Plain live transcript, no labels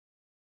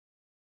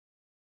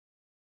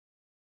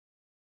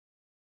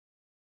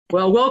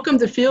Well, welcome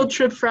to Field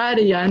Trip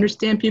Friday. I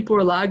understand people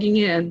are logging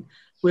in.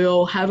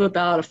 We'll have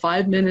about a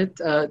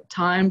 5-minute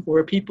time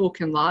where people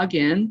can log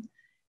in.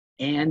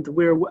 And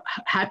we're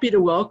happy to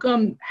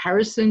welcome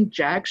Harrison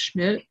Jack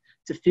Schmitt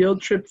to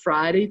Field Trip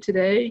Friday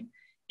today.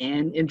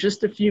 And in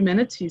just a few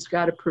minutes, he's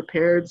got a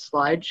prepared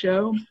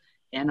slideshow,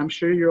 and I'm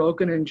sure you're all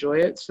going to enjoy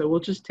it. So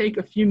we'll just take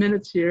a few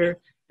minutes here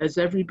as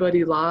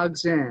everybody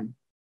logs in.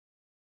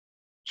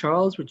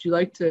 Charles, would you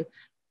like to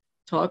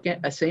talk,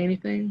 say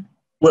anything?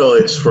 Well,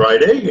 it's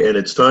Friday, and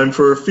it's time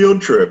for a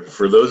field trip.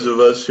 For those of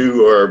us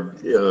who are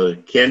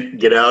can't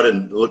get out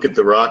and look at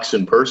the rocks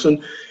in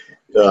person,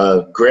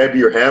 grab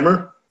your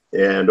hammer,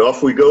 and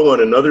off we go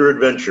on another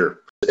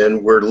adventure.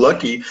 And we're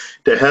lucky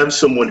to have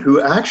someone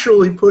who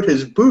actually put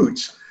his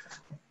boots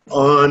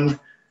on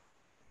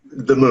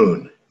the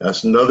moon.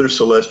 That's another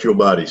celestial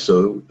body.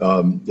 So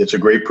it's a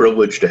great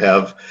privilege to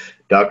have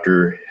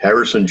Dr.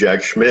 Harrison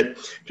Jack Schmitt.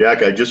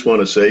 Jack, I just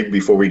want to say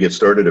before we get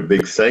started, a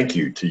big thank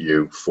you to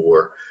you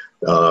for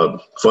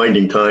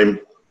finding time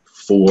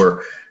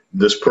for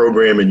this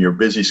program in your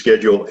busy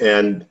schedule,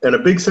 and a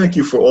big thank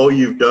you for all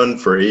you've done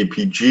for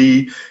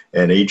APG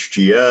and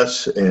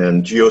HGS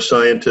and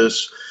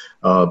geoscientists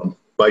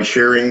by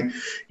sharing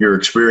your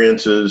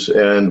experiences,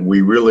 and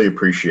we really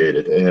appreciate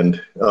it.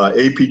 And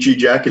APG,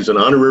 Jack, is an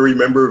honorary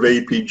member of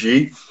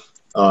APG.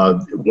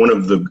 One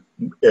of the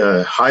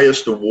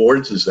highest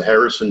awards is the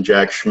Harrison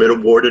Jack Schmitt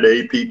Award at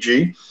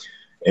APG,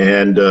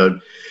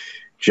 and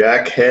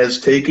Jack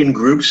has taken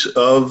groups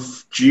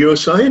of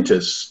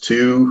geoscientists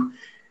to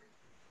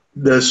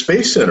the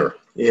Space Center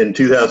in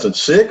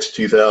 2006,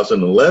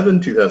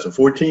 2011,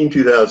 2014,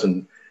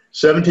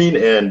 2017,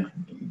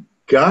 and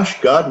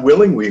gosh, God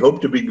willing, we hope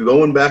to be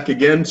going back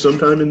again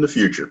sometime in the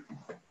future.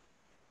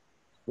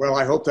 Well,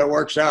 I hope that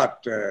works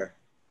out,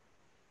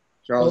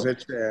 Charles.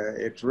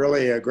 It's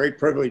really a great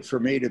privilege for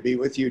me to be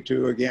with you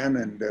two again,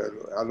 and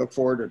I look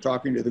forward to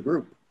talking to the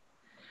group.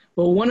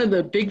 Well, one of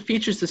the big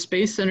features of the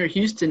Space Center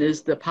Houston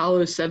is the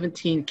Apollo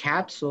 17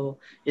 capsule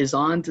is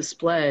on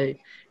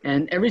display.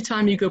 And every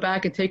time you go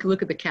back and take a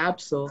look at the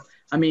capsule,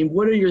 I mean,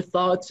 what are your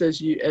thoughts as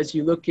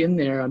you look in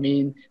there? I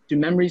mean, do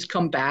memories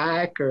come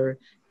back, or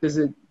does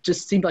it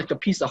just seem like a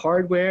piece of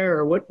hardware,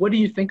 or what do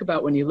you think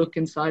about when you look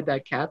inside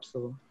that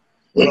capsule?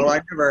 Well,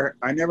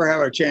 I never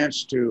have a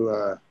chance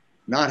to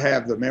not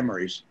have the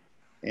memories.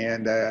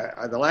 And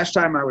the last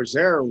time I was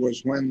there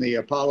was when the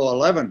Apollo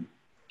 11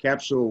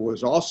 capsule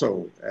was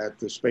also at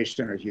the Space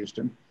Center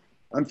Houston.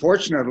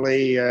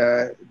 Unfortunately,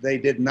 they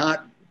did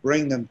not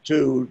bring them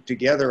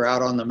together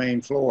out on the main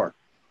floor.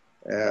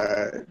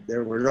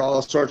 There were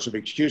all sorts of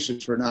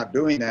excuses for not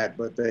doing that,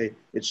 but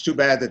it's too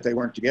bad that they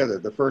weren't together,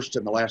 the first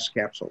and the last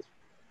capsules.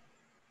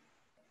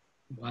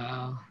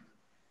 Wow.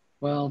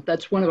 Well,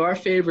 that's one of our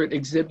favorite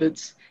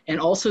exhibits, and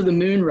also the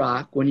moon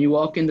rock. When you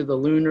walk into the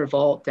lunar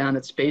vault down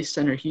at Space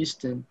Center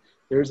Houston,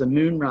 there's a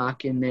moon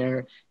rock in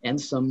there and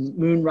some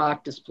moon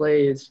rock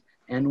displays,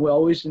 and we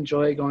always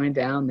enjoy going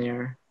down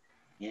there.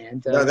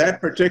 And now that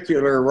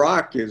particular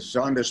rock is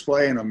on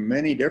display in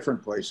many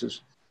different places,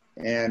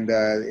 and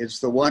it's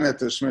the one at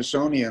the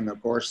Smithsonian,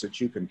 of course,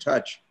 that you can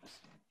touch,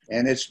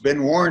 and it's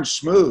been worn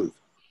smooth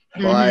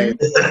by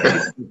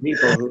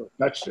people who have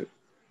touched it.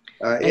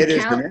 It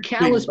is an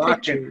interesting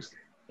rock.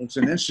 It's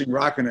an interesting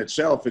rock in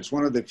itself. It's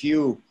one of the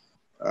few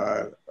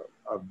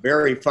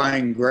very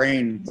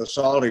fine-grained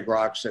basaltic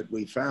rocks that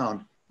we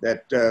found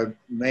that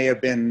may have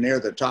been near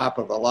the top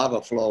of a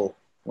lava flow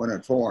when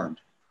it formed.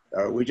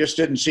 We just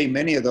didn't see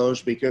many of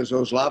those because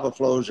those lava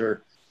flows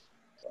are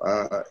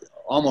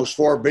almost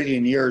 4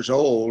 billion years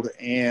old,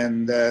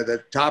 and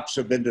the tops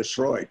have been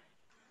destroyed.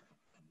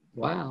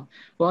 Wow.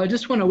 Well, I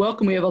just want to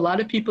welcome, we have a lot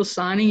of people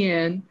signing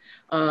in.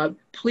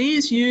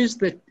 Please use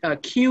the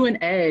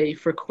Q&A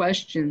for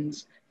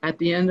questions at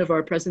the end of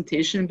our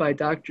presentation by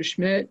Dr.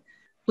 Schmitt.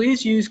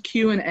 Please use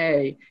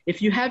Q&A. If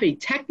you have a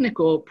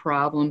technical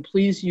problem,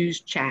 please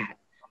use chat.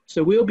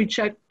 So we'll be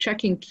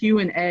checking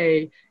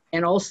Q&A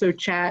and also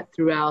chat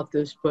throughout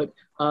this, but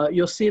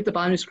you'll see at the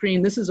bottom of the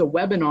screen, this is a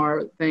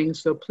webinar thing,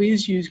 so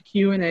please use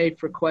Q&A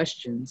for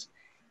questions.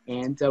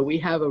 And we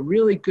have a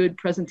really good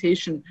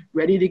presentation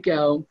ready to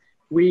go.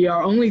 We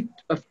are only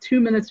 2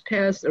 minutes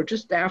past, or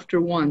just after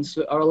 1,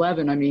 or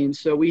 11, I mean,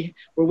 so we're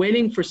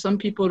waiting for some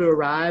people to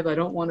arrive. I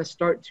don't want to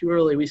start too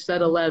early. We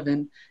said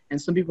 11, and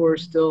some people are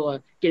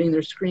still getting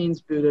their screens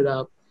booted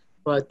up.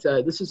 But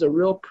this is a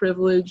real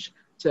privilege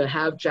to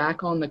have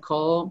Jack on the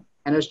call.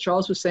 And as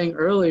Charles was saying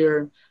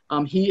earlier,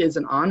 he is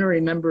an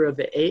honorary member of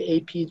the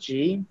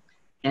AAPG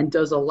and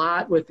does a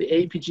lot with the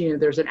AAPG.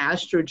 And there's an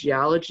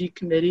astrogeology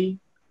committee,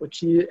 which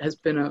he has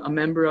been a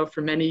member of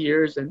for many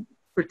years and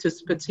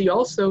participates. He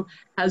also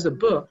has a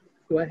book.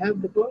 Do I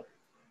have the book?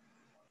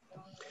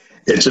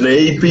 It's an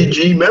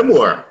AAPG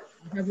memoir.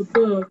 I have a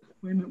book.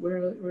 Wait a minute,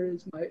 where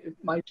is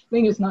my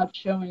thing is not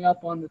showing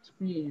up on the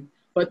screen.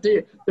 But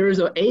there is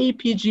an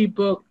AAPG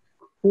book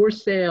for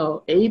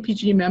sale,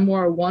 AAPG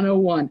Memoir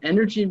 101,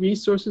 Energy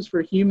Resources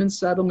for Human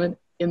Settlement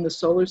in the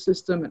Solar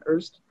System and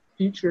Earth's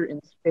Future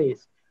in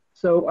Space.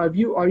 So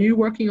are you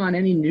working on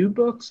any new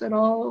books at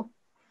all?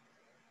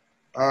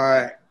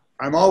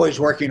 I'm always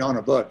working on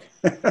a book.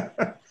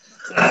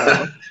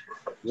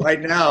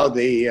 Right now,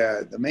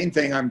 the main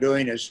thing I'm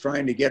doing is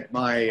trying to get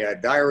my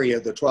Diary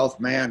of the 12th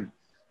Man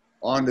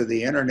onto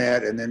the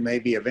internet and then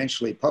maybe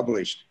eventually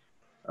published.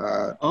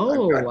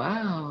 Oh,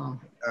 wow.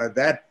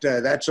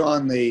 That's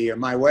on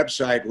my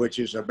website, which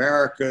is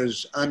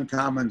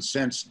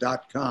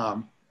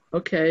americasuncommonsense.com.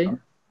 Okay.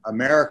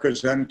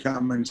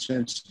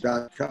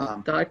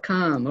 americasuncommonsense.com.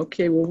 .com.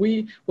 Okay, well,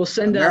 we will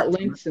send out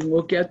links and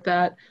we'll get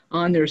that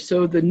on there.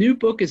 So the new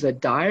book is a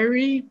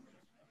diary?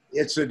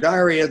 It's a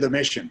diary of the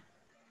mission.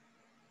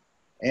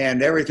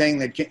 And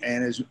everything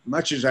and as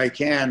much as I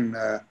can,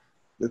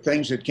 the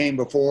things that came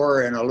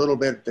before and a little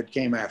bit that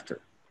came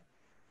after.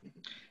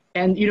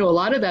 And, you know, a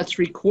lot of that's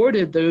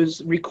recorded,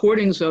 those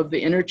recordings of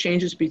the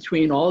interchanges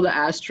between all the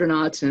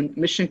astronauts and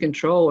mission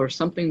control or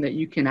something that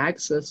you can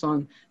access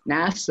on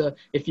NASA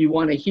if you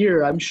want to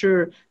hear. I'm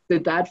sure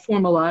that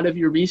form a lot of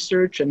your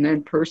research and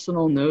then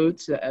personal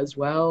notes as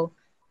well.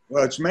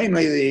 Well, it's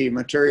mainly the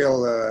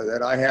material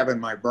that I have in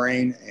my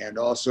brain and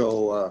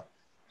also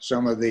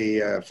some of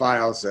the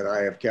files that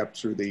I have kept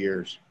through the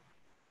years.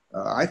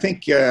 I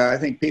think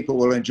people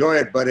will enjoy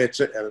it, but it's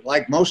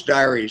like most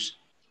diaries,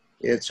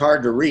 it's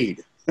hard to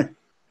read.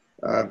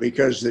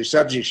 Because the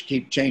subjects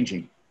keep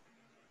changing.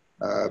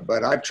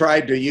 But I've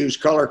tried to use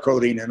color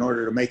coding in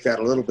order to make that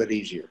a little bit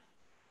easier.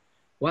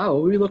 Wow,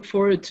 well, we look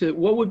forward to,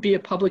 what would be a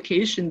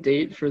publication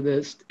date for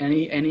this?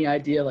 Any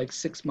idea, like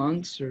 6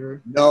 months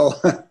or? No,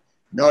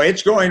 no,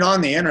 it's going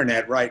on the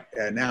internet right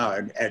now,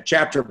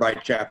 chapter by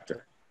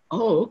chapter.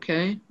 Oh,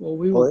 okay. Well,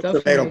 we will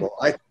definitely. Available.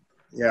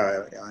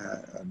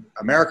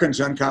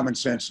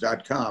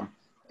 Americansuncommonsense.com,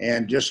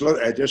 and just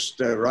look,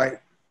 right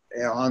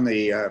on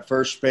the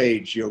first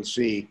page, you'll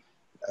see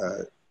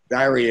the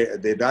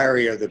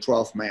diary of the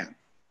 12th man.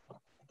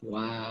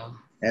 Wow.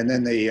 And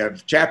then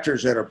the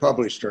chapters that are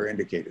published are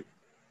indicated.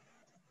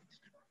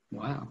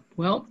 Wow.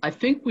 Well, I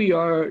think we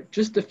are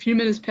just a few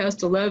minutes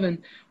past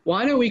 11.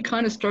 Why don't we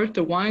kind of start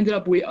to wind it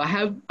up?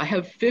 I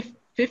have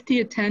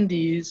 50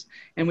 attendees,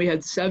 and we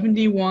had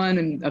 71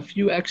 and a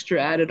few extra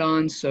added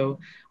on. So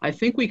I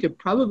think we could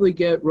probably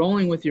get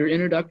rolling with your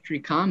introductory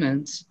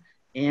comments.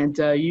 And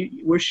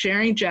we're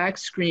sharing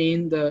Jack's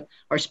screen.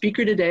 Our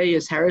speaker today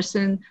is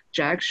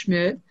Jack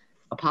Schmitt,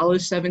 Apollo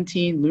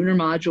 17 Lunar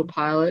Module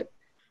Pilot,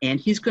 and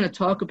he's going to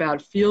talk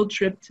about field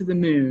trip to the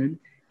moon.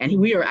 And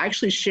we are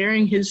actually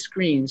sharing his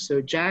screen.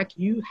 So Jack,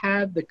 you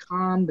have the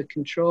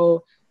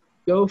control.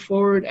 Go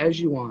forward as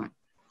you want.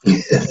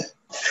 Okay.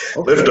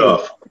 Lift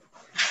off.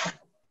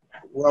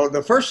 Well,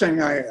 the first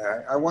thing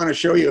I want to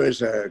show you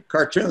is a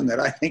cartoon that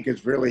I think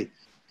is really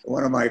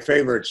one of my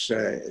favorites.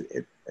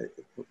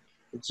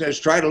 It says,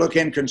 try to look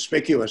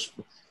inconspicuous.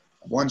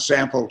 One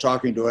sample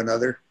talking to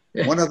another.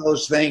 Yeah. One of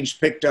those things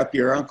picked up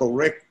your Uncle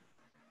Rick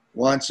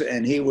once,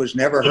 and he was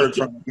never heard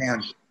from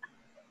again.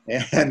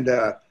 And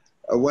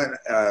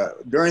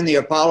during the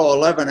Apollo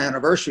 11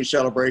 anniversary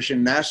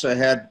celebration, NASA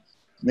had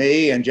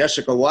me and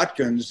Jessica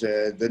Watkins,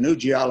 the new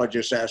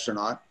geologist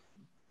astronaut,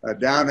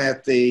 down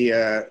at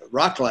the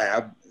Rock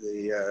Lab,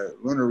 the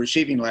Lunar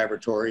Receiving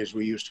Laboratory, as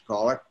we used to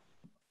call it.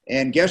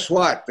 And guess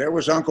what? There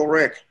was Uncle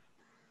Rick.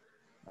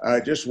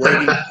 Just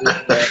waiting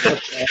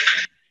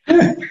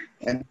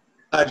and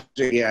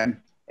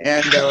again.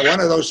 And one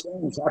of those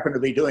things happened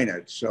to be doing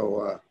it.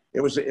 So it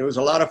was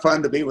a lot of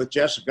fun to be with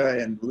Jessica,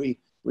 and we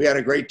had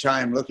a great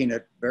time looking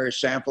at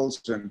various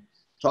samples and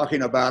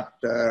talking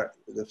about the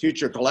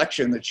future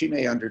collection that she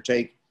may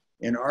undertake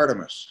in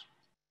Artemis.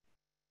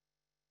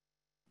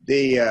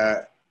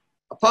 The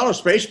Apollo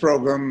space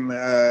program,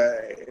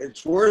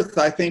 it's worth,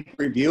 I think,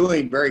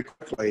 reviewing very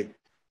quickly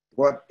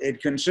what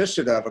it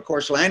consisted of. Of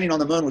course, landing on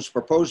the moon was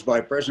proposed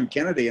by President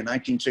Kennedy in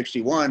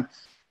 1961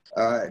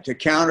 to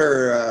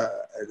counter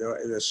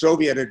the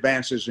Soviet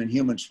advances in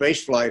human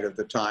spaceflight at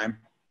the time.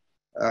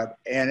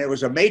 And it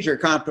was a major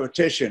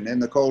competition in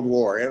the Cold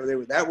War.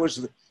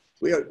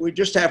 We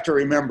just have to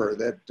remember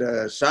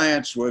that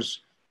science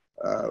was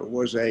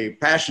a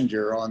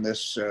passenger on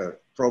this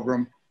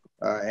program,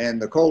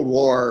 and the Cold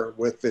War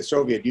with the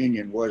Soviet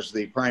Union was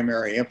the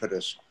primary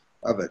impetus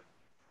of it.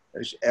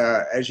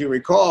 As you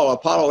recall,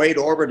 Apollo 8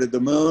 orbited the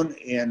moon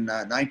in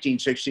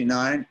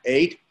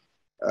 1969-8,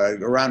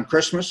 around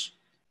Christmas.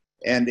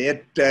 And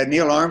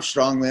Neil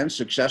Armstrong then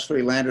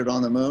successfully landed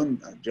on the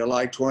moon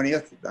July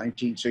 20th,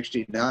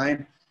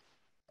 1969,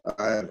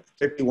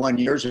 51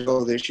 years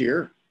ago this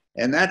year.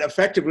 And that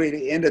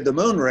effectively ended the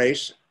moon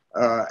race.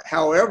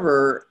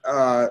 However,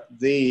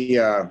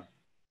 the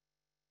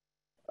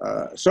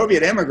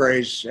Soviet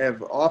emigres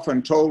have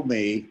often told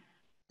me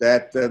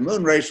that the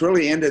moon race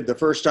really ended the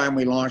first time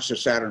we launched the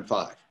Saturn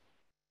V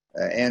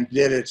and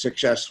did it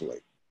successfully.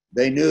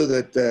 They knew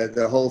that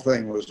the whole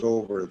thing was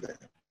over then.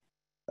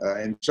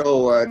 And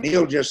so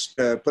Neil just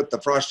put the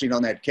frosting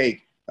on that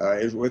cake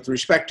with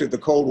respect to the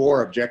Cold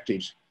War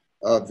objectives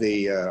of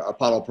the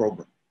Apollo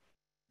program.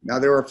 Now,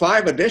 there were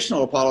 5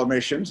 additional Apollo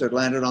missions that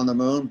landed on the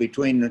moon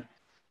between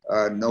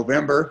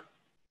November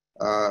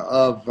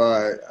of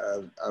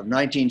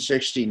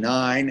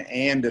 1969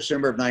 and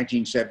December of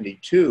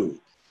 1972.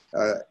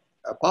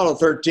 Apollo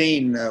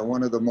 13,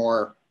 one of the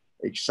more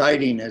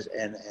exciting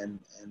and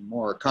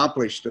more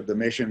accomplished of the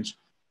missions,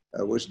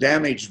 was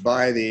damaged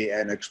by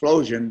an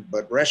explosion,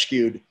 but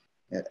rescued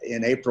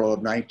in April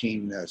of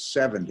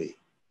 1970.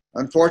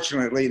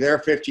 Unfortunately, their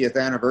 50th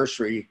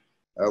anniversary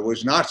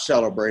was not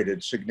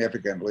celebrated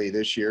significantly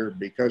this year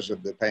because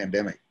of the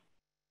pandemic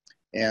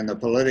and the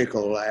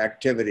political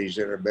activities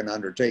that have been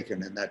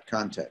undertaken in that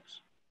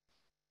context.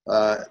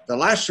 The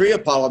last 3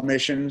 Apollo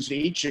missions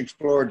each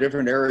explored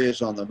different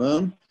areas on the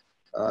moon,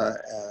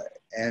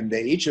 and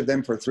each of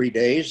them for 3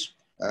 days,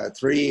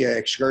 3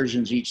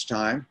 excursions each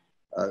time.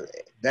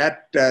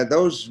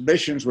 Those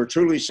missions were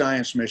truly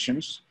science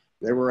missions.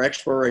 They were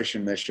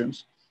exploration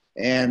missions,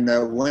 and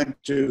went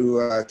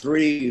to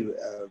 3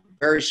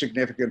 very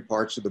significant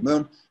parts of the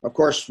moon. Of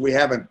course, we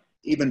haven't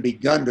even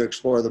begun to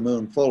explore the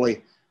moon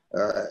fully,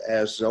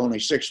 as only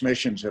 6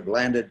 missions have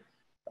landed.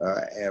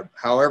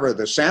 However,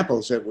 the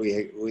samples that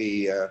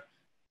we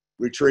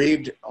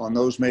retrieved on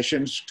those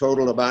missions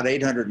totaled about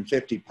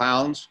 850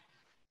 pounds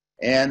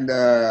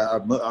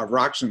of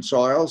rocks and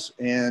soils,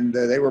 and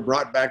they were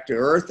brought back to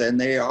Earth, and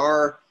they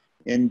are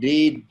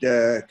indeed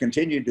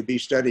continued to be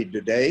studied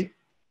today.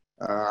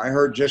 I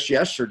heard just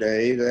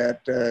yesterday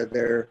that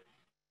there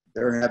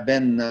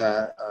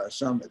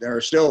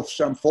are still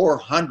some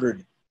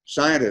 400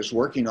 scientists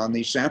working on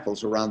these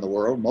samples around the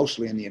world,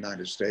 mostly in the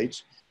United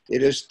States.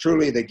 It is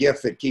truly the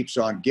gift that keeps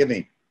on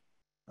giving.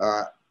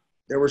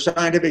 There were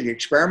scientific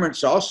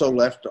experiments also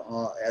left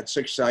at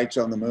 6 sites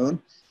on the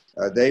moon.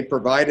 They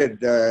provided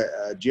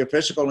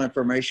geophysical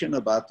information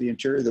about the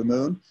interior of the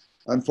moon.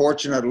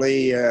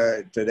 Unfortunately,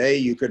 today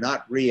you could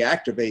not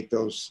reactivate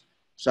those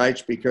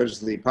sites because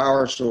the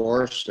power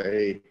source,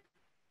 a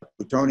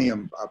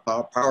plutonium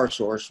power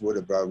source, would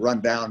have run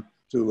down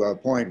to a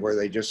point where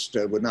they just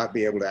would not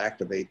be able to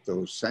activate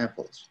those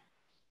samples.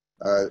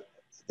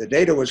 The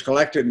data was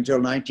collected until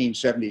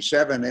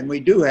 1977, and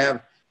we do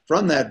have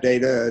from that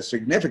data a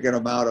significant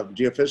amount of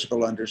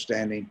geophysical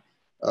understanding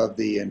of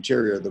the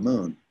interior of the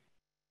moon.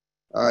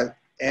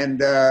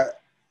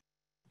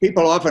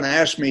 People often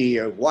ask me,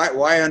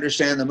 why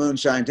understand the moon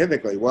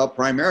scientifically? Well,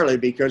 primarily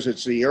because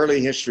it's the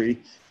early history,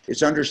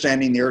 it's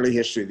understanding the early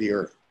history of the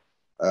Earth.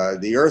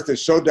 The Earth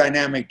is so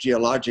dynamic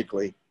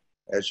geologically,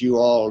 as you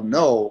all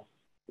know,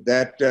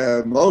 that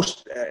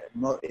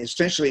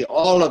essentially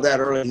all of that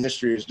early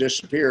history has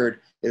disappeared,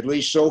 at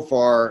least so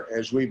far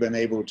as we've been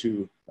able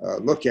to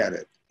look at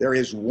it. There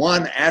is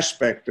one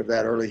aspect of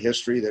that early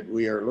history that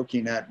we are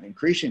looking at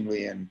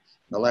increasingly in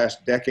the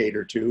last decade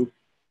or two,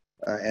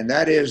 and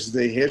that is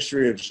the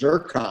history of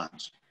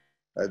zircons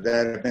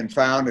that have been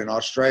found in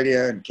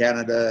Australia and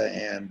Canada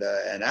and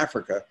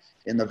Africa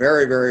in the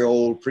very, very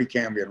old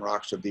Precambrian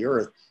rocks of the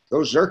Earth.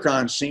 Those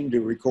zircons seem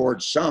to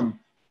record some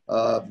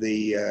of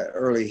the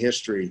early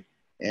history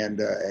and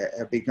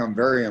have become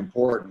very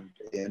important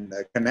in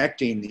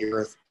connecting the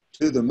Earth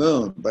to the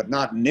moon, but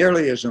not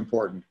nearly as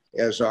important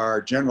as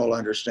our general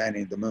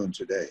understanding of the moon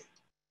today.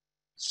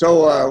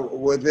 So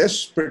with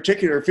this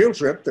particular field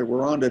trip that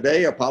we're on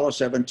today, Apollo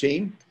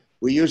 17,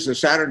 we used the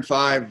Saturn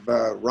V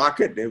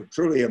rocket. It was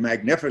truly a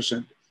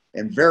magnificent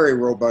and very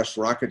robust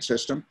rocket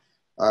system.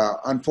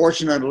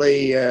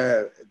 Unfortunately,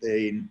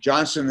 the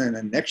Johnson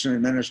and Nixon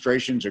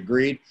administrations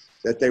agreed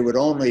that they would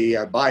only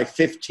buy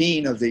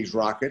 15 of these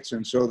rockets,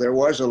 and so there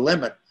was a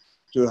limit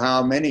to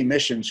how many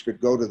missions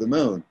could go to the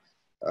moon.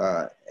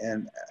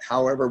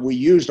 However, we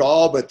used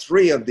all but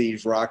 3 of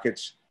these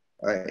rockets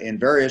in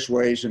various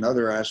ways in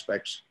other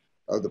aspects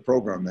of the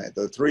program.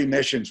 The 3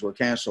 missions were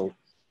canceled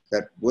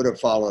that would have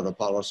followed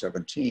Apollo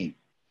 17.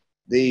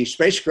 The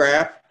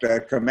spacecraft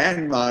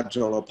command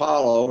module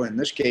Apollo, in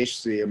this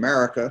case the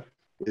America,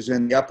 is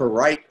in the upper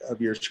right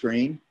of your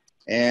screen,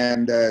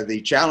 and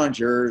the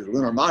Challenger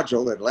lunar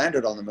module that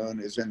landed on the moon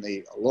is in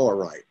the lower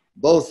right.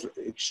 Both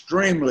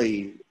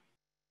extremely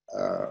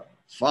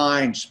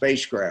fine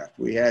spacecraft.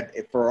 We had,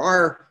 for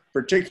our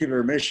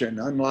particular mission,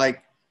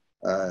 unlike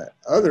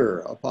other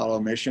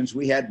Apollo missions,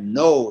 we had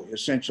no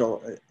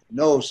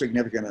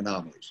significant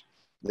anomalies.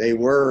 They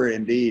were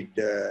indeed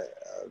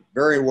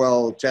very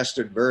well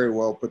tested, very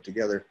well put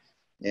together,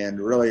 and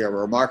really a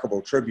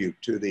remarkable tribute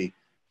to the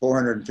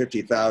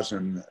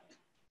 450,000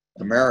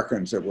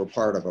 Americans that were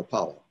part of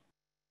Apollo.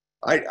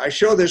 I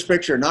show this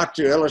picture not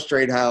to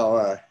illustrate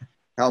how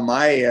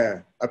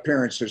my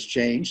appearance has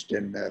changed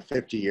in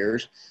 50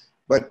 years,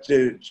 but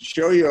to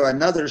show you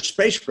another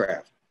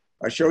spacecraft.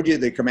 I showed you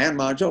the command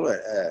module,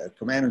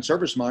 command and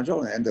service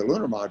module, and the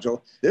lunar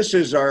module. This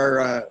is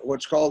our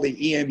what's called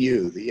the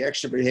EMU, the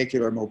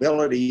extravehicular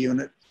mobility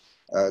unit,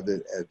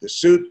 the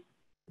suit,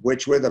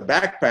 which with a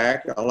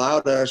backpack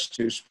allowed us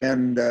to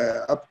spend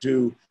up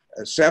to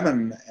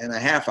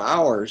 7.5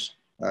 hours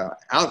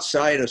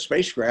outside a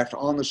spacecraft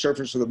on the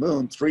surface of the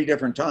moon 3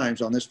 different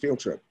times on this field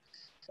trip.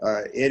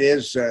 It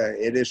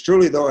is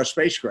truly, though, a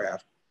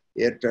spacecraft.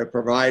 It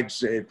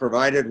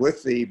provided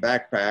with the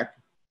backpack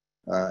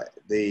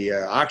the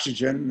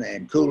oxygen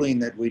and cooling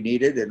that we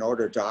needed in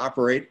order to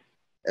operate,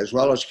 as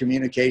well as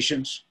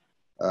communications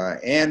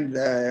and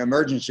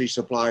emergency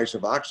supplies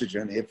of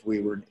oxygen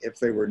if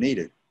they were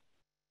needed.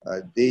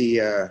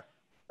 This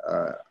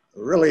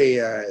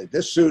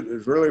suit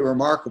is really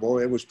remarkable.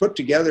 It was put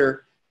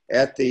together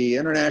at the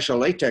International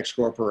Latex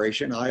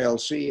Corporation,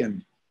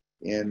 ILC,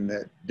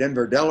 in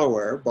Denver,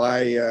 Delaware,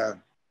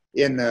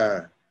 in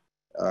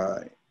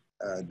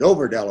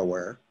Dover,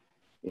 Delaware,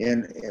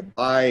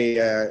 by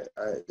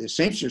the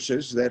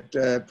seamstresses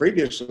that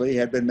previously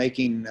had been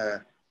making,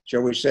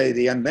 shall we say,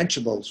 the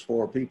unmentionables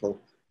for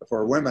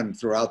women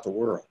throughout the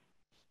world.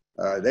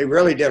 They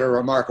really did a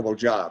remarkable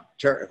job,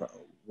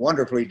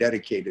 wonderfully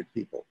dedicated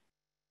people.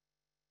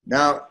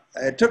 Now,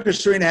 it took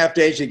us 3.5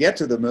 days to get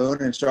to the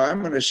moon, and so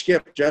I'm going to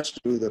skip just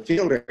to the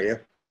field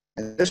area.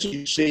 And this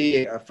you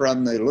see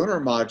from the lunar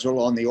module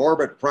on the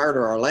orbit prior to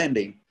our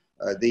landing,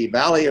 the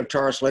Valley of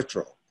Taurus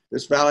Littrow.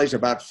 This valley is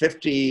about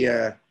 50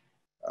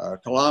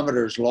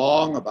 kilometers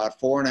long, about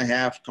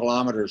 4.5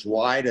 kilometers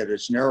wide at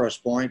its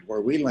narrowest point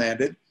where we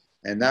landed,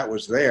 and that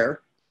was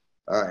there.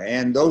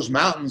 And those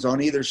mountains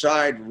on either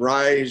side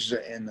rise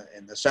in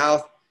the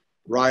south,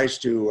 rise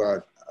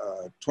to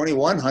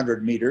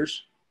 2,100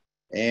 meters,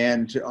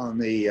 and on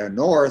the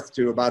north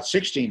to about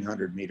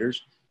 1,600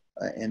 meters.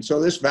 And so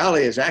this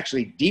valley is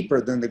actually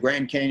deeper than the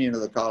Grand Canyon of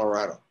the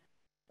Colorado.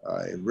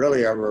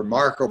 Really a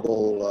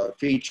remarkable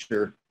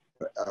feature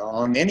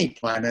on any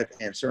planet,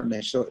 and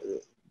certainly so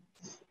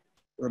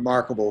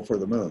remarkable for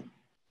the moon.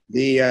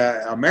 The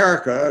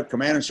America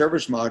Command and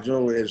Service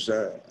Module is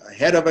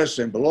ahead of us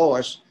and below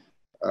us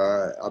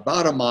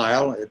about a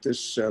mile at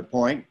this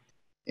point.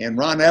 And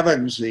Ron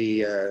Evans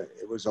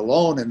was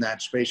alone in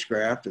that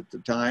spacecraft at the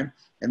time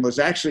and was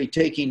actually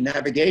taking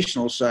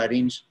navigational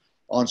sightings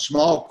on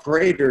small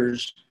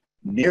craters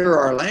near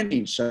our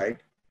landing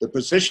site, the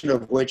position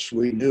of which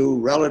we knew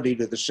relative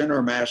to the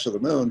center mass of the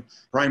moon,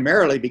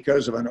 primarily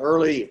because of an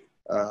early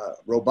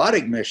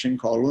robotic mission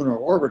called Lunar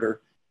Orbiter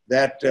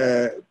that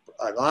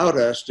allowed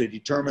us to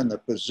determine the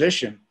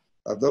position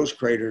of those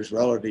craters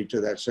relative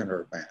to that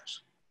center of mass.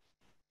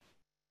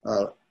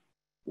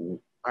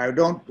 I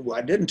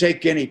didn't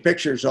take any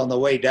pictures on the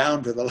way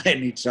down to the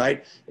landing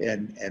site,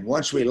 and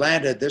once we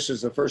landed, this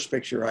is the first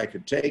picture I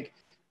could take,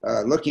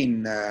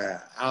 looking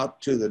out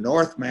to the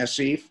North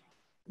Massif,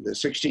 the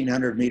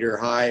 1,600 meter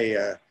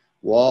high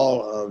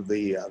wall of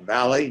the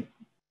valley.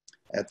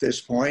 At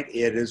this point,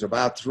 it is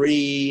about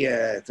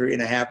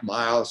 3.5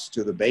 miles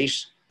to the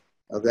base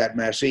of that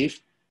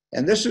massif.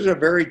 And this is a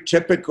very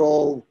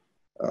typical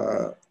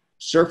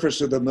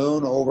surface of the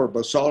moon over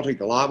basaltic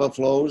lava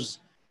flows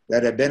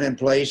that have been in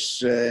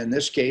place, in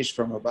this case,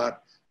 from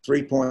about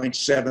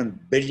 3.7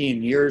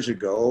 billion years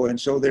ago. And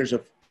so there's a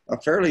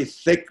fairly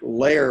thick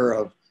layer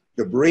of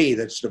debris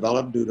that's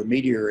developed due to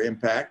meteor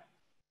impact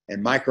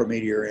and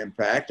micrometeor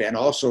impact, and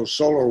also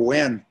solar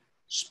wind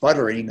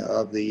sputtering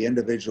of the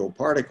individual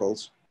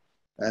particles.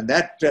 And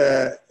that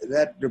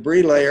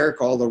debris layer,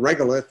 called the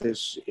regolith,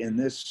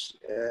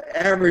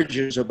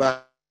 averages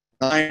about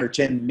 9 or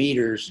 10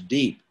 meters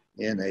deep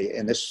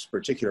in this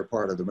particular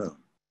part of the moon.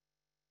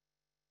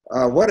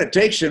 What it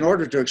takes in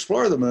order to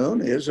explore the moon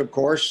is, of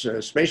course,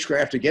 a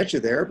spacecraft to get you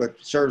there, but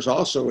serves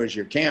also as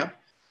your camp.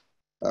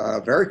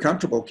 Very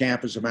comfortable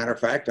camp, as a matter of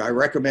fact. I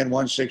recommend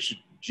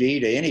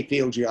 16G to any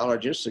field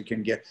geologist that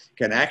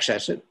can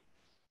access it.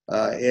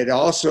 It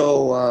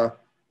also,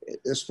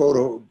 this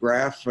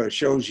photograph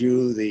shows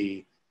you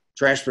the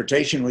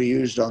transportation we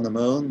used on the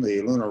moon,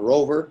 the lunar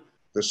rover,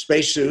 the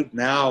spacesuit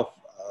now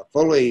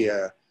fully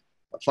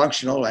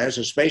functional as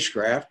a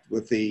spacecraft,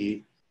 with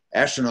the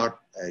astronaut,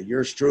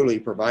 yours truly,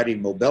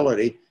 providing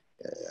mobility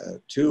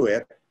to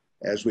it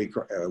as we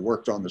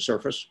worked on the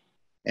surface.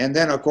 And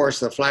then, of course,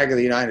 the flag of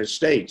the United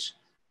States,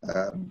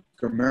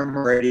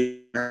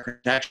 commemorating American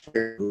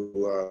taxpayers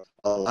who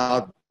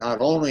allowed not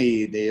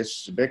only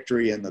this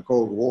victory in the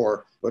Cold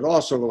War, but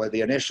also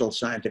the initial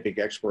scientific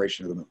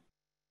exploration of the moon.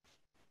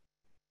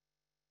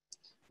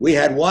 We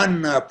had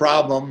one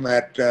problem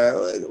that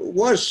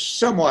was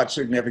somewhat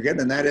significant,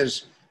 and that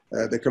is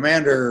the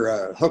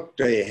commander hooked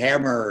a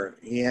hammer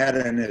he had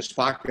in his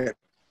pocket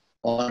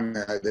on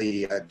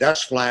the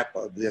dust flap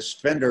of this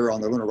fender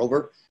on the lunar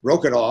rover,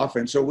 broke it off,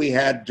 and so we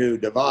had to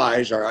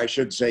devise, or I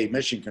should say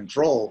mission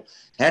control,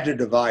 had to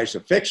devise a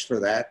fix for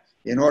that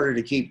in order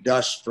to keep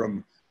dust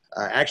from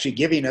actually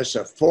giving us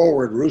a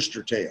forward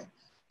rooster tail.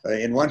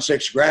 In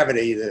 1/6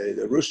 gravity,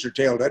 the rooster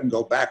tail doesn't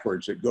go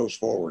backwards, it goes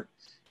forward.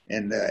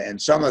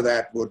 And some of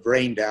that would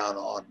rain down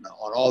on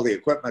all the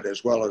equipment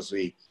as well as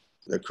the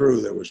crew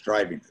that was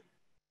driving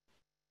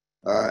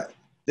it.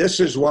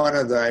 This is one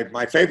of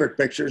my favorite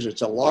pictures.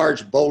 It's a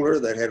large boulder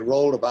that had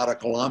rolled about 1.5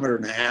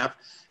 kilometers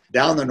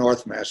down the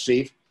North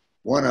Massif,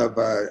 one of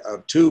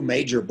 2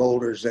 major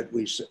boulders that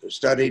we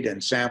studied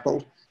and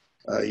sampled.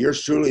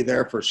 Yours truly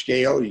there for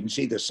scale. You can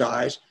see the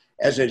size.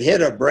 As it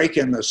hit a break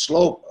in the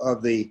slope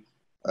of the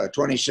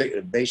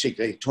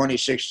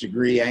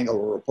 26-degree angle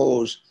of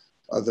repose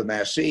of the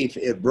Massif,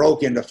 it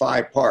broke into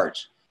 5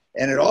 parts.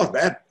 And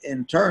that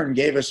in turn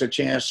gave us a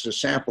chance to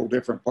sample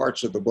different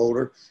parts of the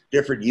boulder,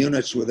 different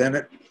units within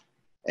it.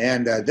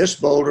 And this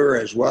boulder,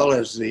 as well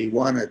as the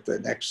one at the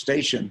next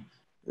station,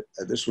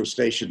 this was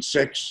station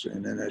 6,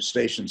 and then at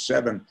station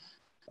 7,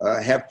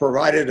 have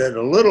provided it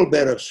a little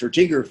bit of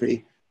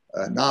stratigraphy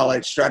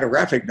knowledge,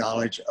 stratigraphic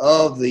knowledge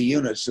of the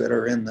units that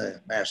are in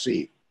the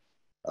massif.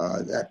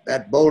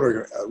 That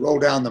boulder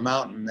rolled down the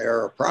mountain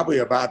there probably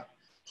about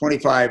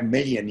 25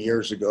 million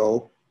years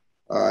ago.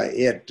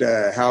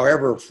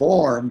 However,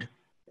 formed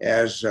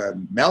as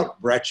melt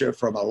breccia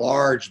from a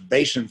large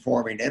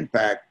basin-forming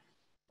impact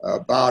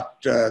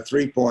about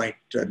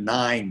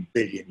 3.9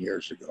 billion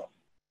years ago.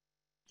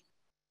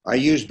 I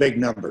use big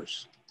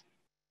numbers.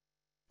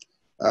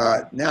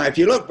 Now, if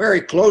you look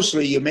very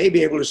closely, you may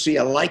be able to see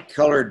a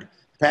light-colored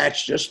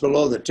patch just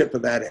below the tip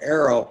of that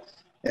arrow,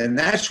 and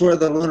that's where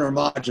the lunar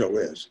module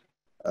is.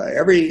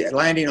 Every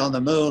landing on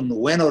the moon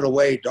winnowed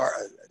away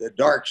the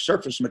dark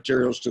surface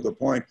materials to the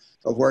point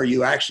of where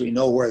you actually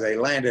know where they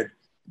landed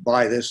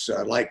by this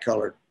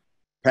light-colored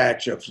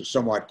patch of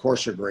somewhat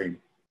coarser grain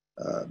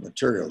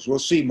materials. We'll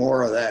see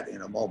more of that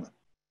in a moment.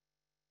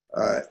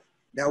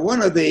 Now,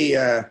 one of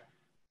the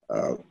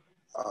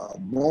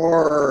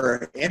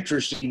more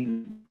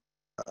interesting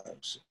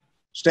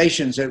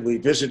stations that we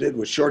visited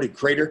was Shorty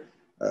Crater.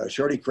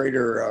 Shorty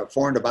Crater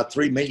formed about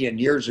 3 million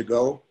years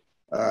ago.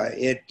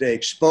 It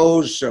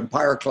exposed some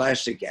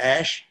pyroclastic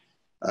ash,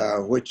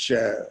 which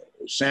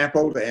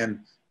sampled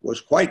and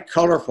was quite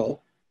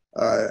colorful.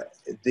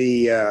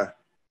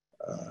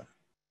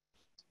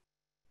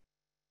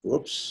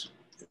 Whoops,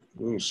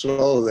 a little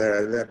slow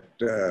there.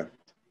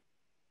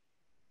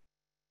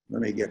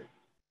 Let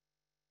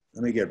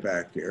me get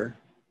back here.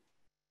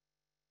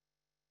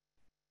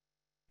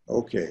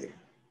 Okay.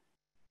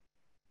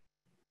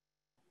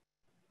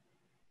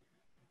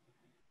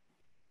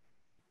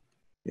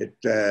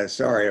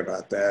 Sorry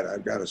about that.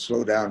 I've got to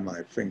slow down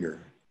my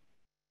finger.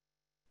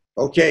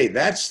 Okay,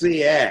 that's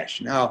the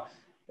ash. Now,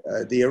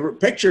 the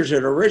pictures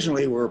that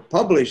originally were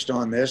published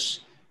on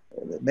this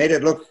made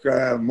it look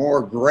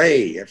more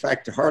gray. In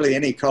fact, hardly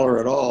any color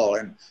at all.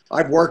 And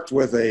I've worked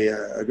with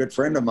a good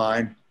friend of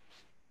mine,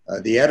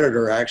 the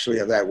editor actually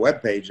of that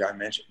webpage I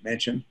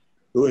mentioned,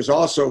 who is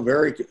also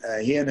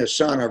he and his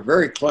son are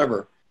very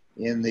clever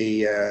in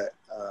the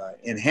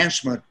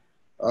enhancement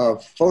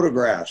of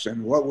photographs.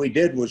 And what we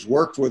did was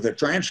worked with the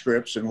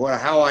transcripts and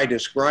how I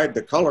described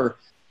the color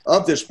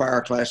of this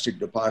pyroclastic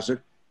deposit,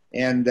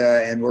 and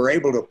we're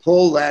able to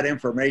pull that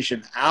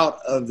information out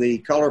of the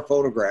color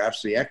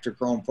photographs, the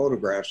ectochrome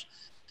photographs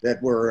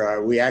that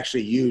we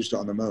actually used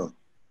on the moon.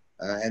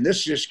 And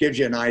this just gives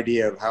you an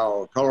idea of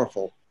how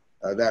colorful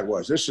that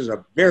was. This is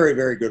a very,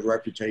 very good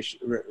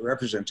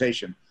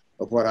representation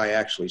of what I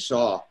actually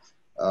saw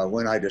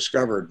when I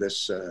discovered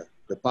this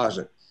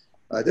deposit.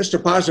 This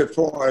deposit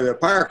for the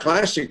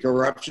pyroclastic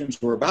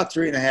eruptions were about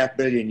 3.5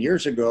 billion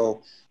years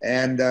ago,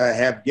 and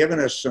have given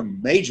us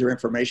some major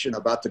information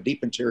about the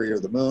deep interior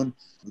of the moon,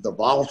 the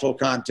volatile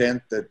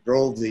content that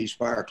drove these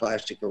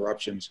pyroclastic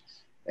eruptions,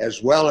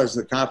 as well as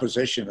the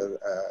composition of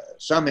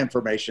some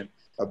information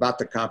about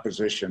the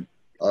composition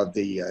of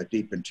the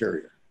deep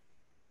interior.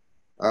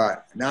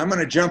 Now I'm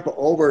going to jump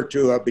over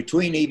to a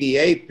between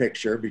EVA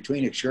picture,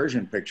 between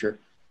excursion picture,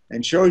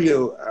 and show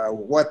you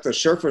what the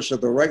surface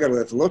of the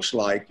regolith looks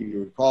like. You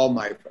recall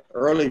my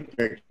early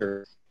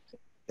picture,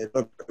 it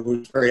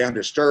was very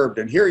undisturbed.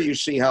 And here you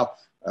see how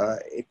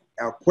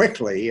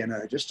quickly, in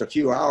just a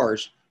few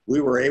hours,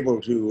 we were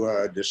able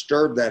to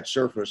disturb that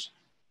surface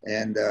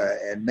and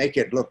make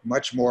it look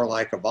much more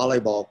like a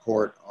volleyball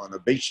court on a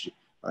beach,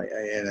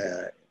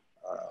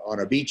 on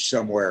a beach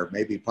somewhere,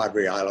 maybe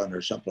Padre Island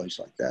or someplace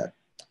like that.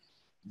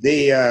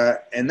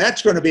 And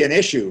that's going to be an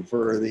issue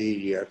for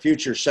the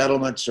future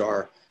settlements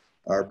or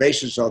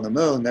bases on the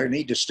moon. They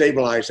need to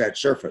stabilize that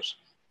surface,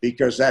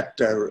 because that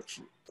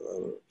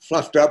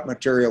fluffed up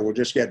material will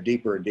just get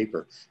deeper and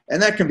deeper.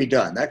 And that can be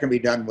done. That can be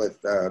done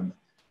with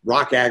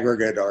rock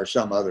aggregate or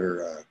some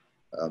other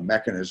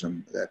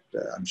mechanism that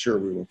I'm sure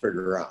we will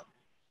figure out.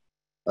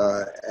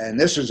 And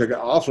this is an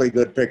awfully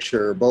good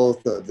picture,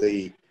 both of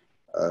the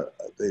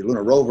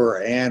lunar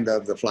rover and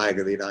of the flag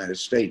of the United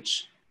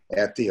States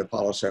at the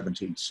Apollo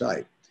 17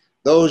 site.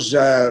 Those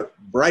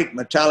bright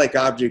metallic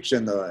objects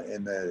in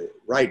the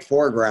right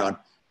foreground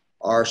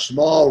are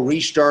small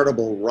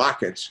restartable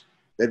rockets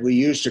that we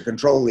use to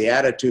control the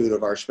attitude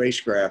of our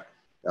spacecraft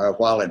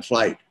while in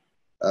flight.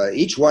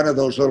 Each one of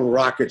those little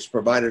rockets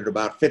provided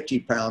about 50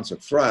 pounds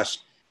of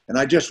thrust, and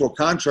I just will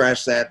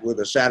contrast that with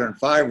the Saturn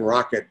V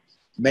rocket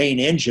main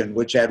engine,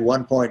 which had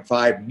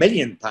 1.5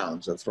 million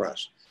pounds of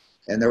thrust.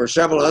 And there were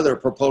several other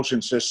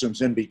propulsion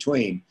systems in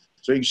between.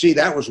 So you can see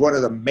that was one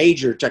of the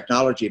major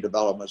technology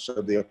developments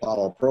of the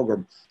Apollo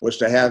program, was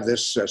to have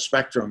this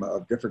spectrum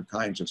of different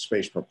kinds of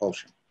space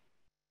propulsion.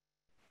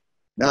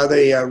 Now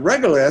the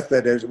regolith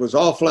that was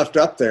all fluffed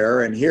up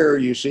there, and here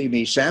you see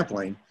me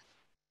sampling,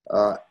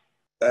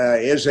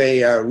 is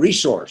a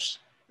resource.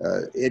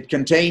 It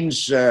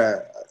contains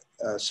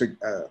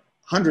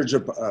hundreds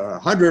of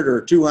 100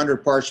 or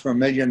 200 parts per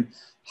million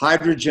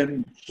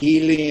hydrogen,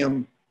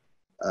 helium,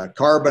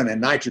 carbon,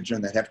 and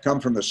nitrogen that have come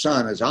from the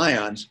sun as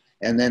ions,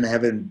 and then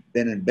have been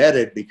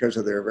embedded because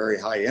of their very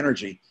high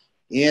energy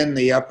in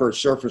the upper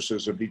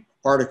surfaces of the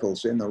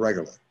particles in the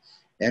regolith.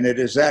 And it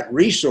is that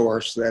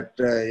resource that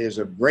is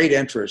of great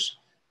interest,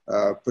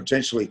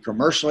 potentially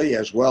commercially,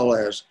 as well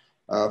as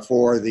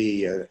for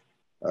the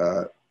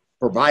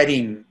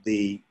providing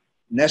the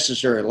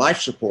necessary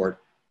life support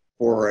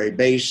for a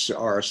base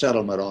or a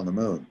settlement on the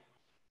moon.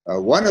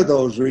 One of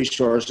those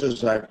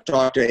resources I've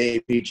talked to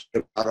AAPG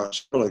about on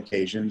several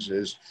occasions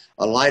is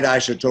a light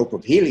isotope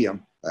of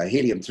helium,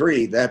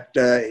 helium-3, that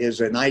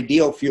is an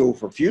ideal fuel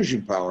for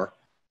fusion power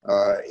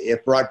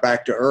if brought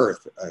back to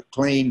Earth,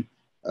 clean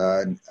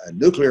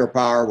nuclear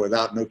power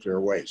without nuclear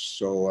waste.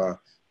 So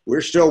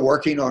we're still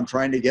working on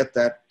trying to get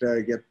that,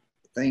 get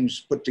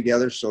things put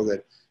together so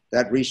that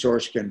that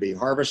resource can be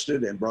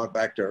harvested and brought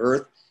back to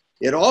Earth.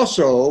 It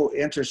also,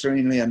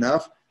 interestingly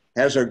enough,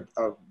 has a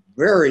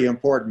very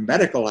important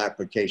medical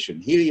application.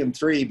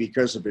 Helium-3,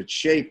 because of its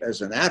shape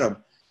as an atom,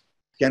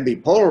 can be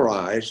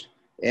polarized,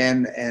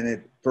 and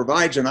it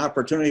provides an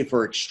opportunity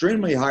for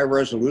extremely high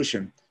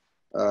resolution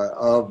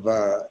of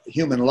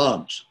human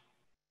lungs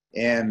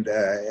and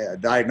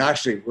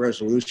diagnostic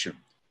resolution.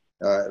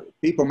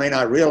 People may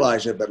not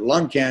realize it, but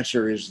lung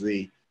cancer is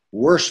the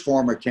worst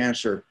form of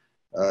cancer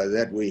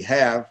that we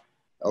have.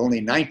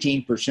 Only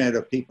 19%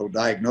 of people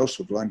diagnosed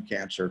with lung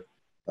cancer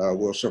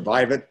will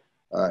survive it.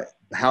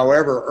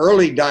 However,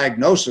 early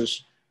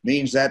diagnosis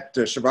means that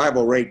the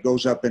survival rate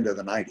goes up into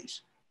the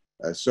 90s.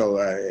 So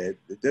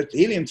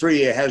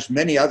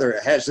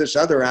helium-3 has this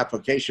other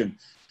application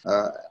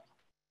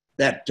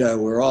that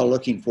we're all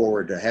looking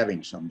forward to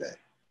having someday.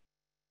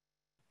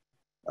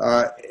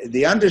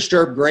 The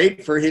undisturbed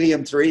rate for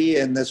helium-3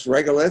 in this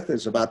regolith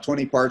is about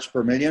 20 parts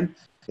per million.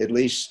 At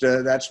least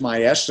that's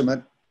my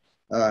estimate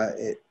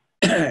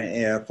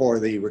for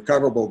the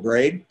recoverable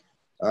grade.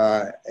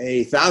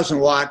 A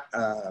 1,000-watt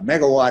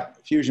megawatt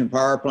fusion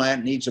power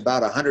plant needs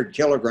about 100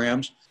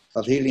 kilograms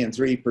of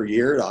helium-3 per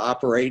year to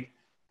operate.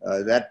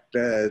 That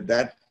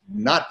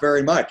not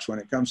very much when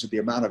it comes to the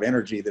amount of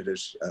energy that a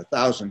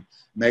 1,000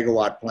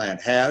 megawatt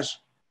plant has,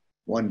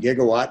 1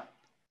 gigawatt.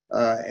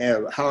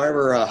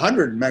 However, a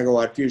 100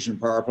 megawatt fusion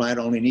power plant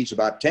only needs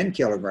about 10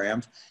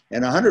 kilograms,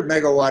 and a 100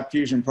 megawatt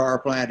fusion power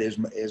plant has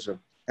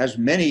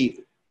many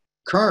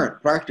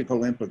current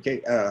practical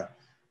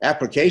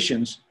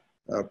applications,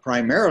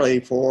 primarily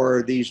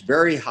for these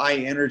very high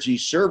energy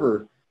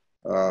server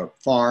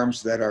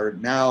farms that are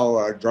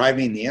now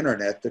driving the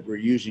internet that we're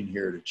using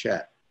here to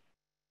chat.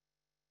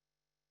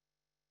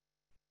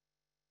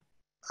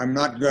 I'm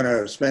not going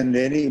to spend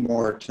any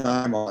more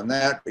time on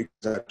that because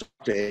I've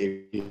talked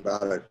to AV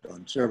about it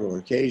on several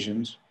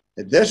occasions.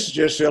 This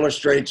just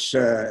illustrates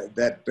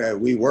that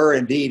we were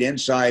indeed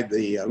inside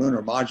the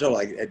lunar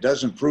module. It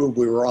doesn't prove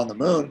we were on the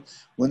moon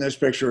when this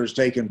picture was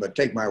taken, but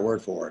take my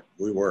word for it,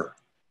 we were.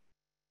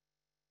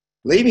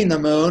 Leaving the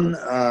moon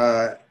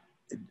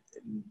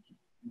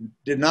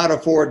did not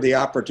afford the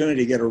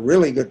opportunity to get a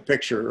really good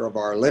picture of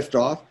our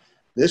liftoff.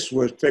 This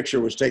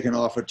picture was taken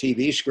off a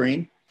TV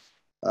screen.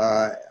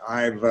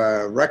 I've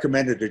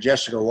recommended to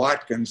Jessica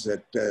Watkins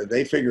that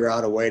they figure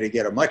out a way to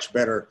get a much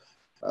better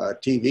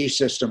TV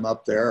system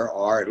up there,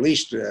 or at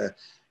least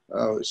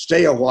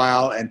stay a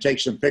while and take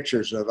some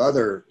pictures of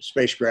other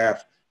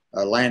spacecraft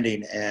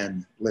landing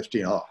and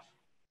lifting off.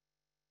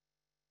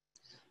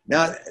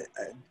 Now,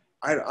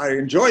 I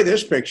enjoy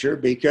this picture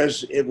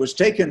because it was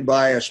taken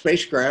by a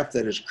spacecraft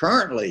that is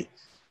currently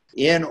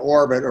in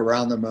orbit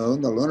around the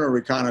moon, the Lunar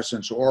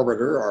Reconnaissance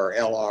Orbiter, or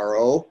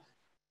LRO.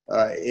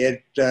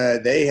 That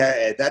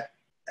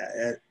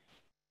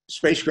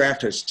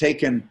spacecraft has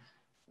taken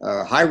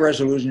high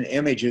resolution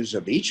images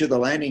of each of the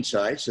landing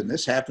sites, and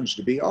this happens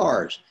to be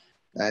ours.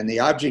 And the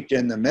object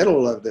in the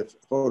middle of the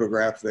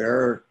photograph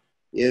there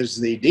is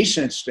the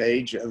descent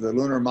stage of the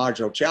Lunar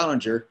Module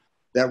Challenger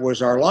that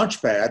was our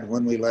launch pad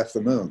when we left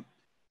the moon.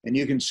 And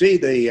you can see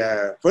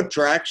the foot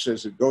tracks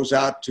as it goes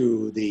out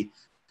to the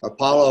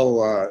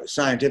Apollo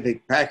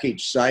scientific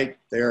package site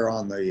there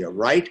on the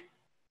right.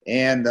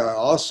 And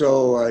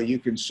also you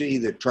can see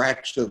the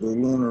tracks of the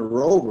lunar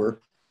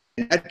rover.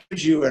 And that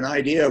gives you an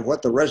idea of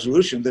what the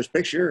resolution of this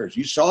picture is.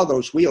 You saw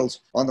those wheels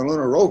on the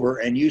lunar rover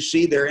and you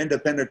see their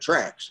independent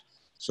tracks.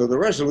 So the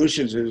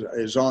resolution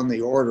is on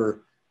the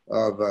order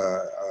of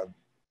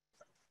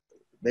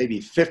maybe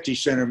 50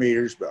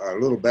 centimeters, but a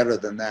little better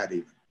than that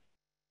even.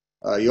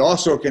 You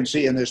also can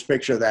see in this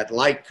picture that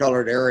light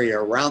colored area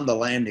around the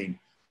landing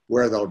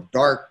where the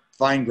dark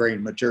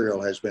fine-grained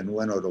material has been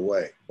winnowed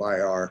away by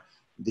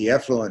the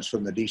effluence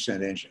from the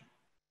descent engine.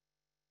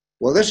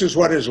 Well, this is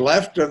what is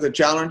left of the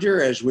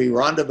Challenger as we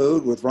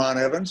rendezvoused with Ron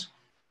Evans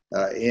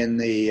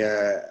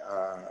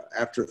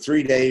after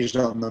 3 days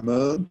on the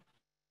moon,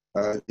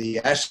 the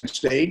ascent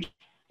stage.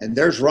 And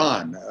there's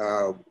Ron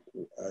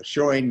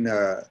showing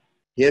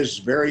his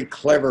very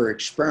clever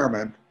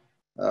experiment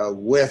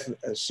with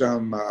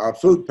some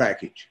food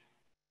package.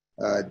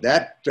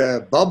 That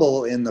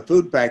bubble in the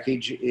food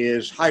package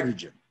is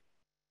hydrogen.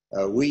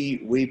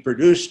 We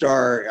produced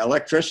our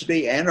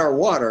electricity and our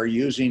water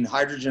using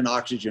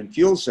hydrogen-oxygen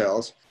fuel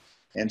cells.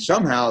 And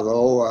somehow,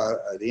 though,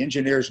 the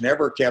engineers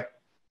never kept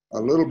a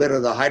little bit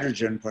of the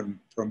hydrogen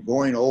from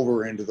going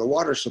over into the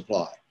water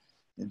supply.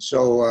 And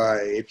so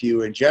if you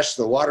ingest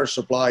the water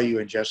supply, you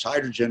ingest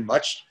hydrogen,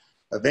 much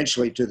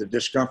eventually to the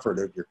discomfort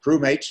of your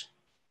crewmates.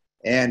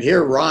 And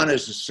here Ron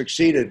has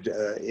succeeded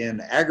in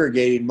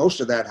aggregating most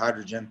of that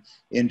hydrogen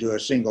into a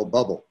single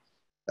bubble.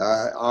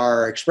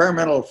 Our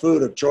experimental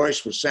food of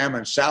choice was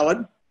salmon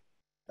salad.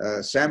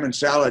 Salmon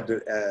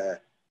salad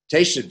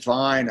tasted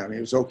fine. I mean,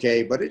 it was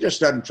okay, but it just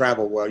doesn't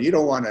travel well. You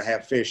don't want to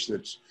have fish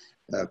that's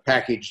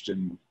packaged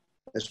and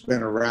has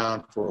been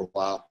around for a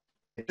while.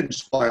 It didn't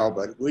spoil,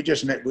 but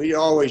we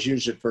always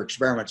use it for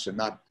experiments and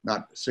not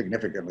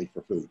significantly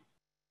for food.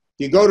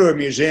 If you go to a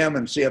museum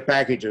and see a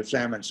package of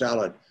salmon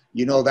salad,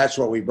 you know that's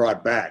what we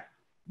brought back,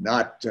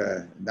 not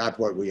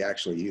what we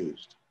actually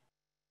used.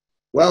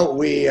 Well,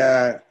 we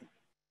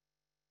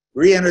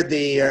re-entered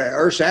the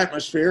Earth's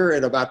atmosphere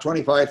at about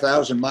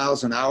 25,000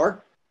 miles an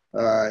hour,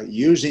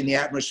 using the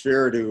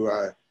atmosphere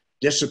to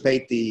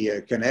dissipate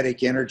the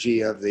kinetic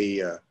energy of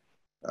the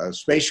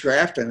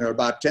spacecraft. And at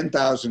about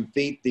 10,000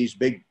 feet, these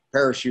big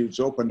parachutes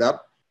opened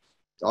up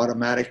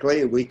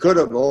automatically. We could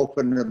have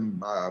opened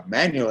them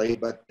manually,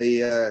 but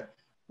the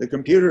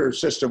computer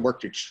system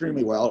worked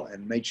extremely well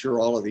and made sure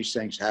all of these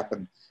things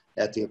happened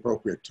at the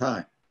appropriate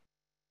time.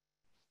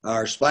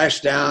 Our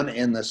splashdown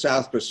in the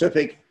South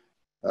Pacific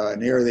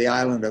near the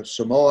island of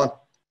Samoa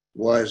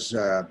was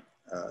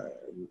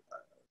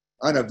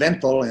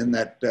uneventful in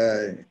that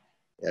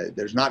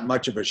there's not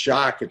much of a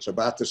shock. It's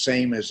about the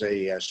same as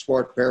a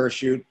sport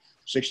parachute.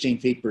 16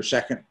 feet per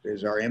second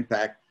is our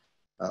impact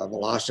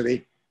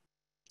velocity.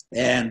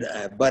 And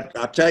but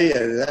I'll tell you,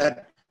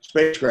 that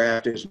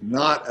spacecraft is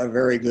not a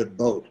very good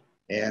boat.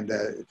 And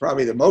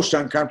probably the most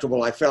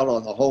uncomfortable I felt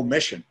on the whole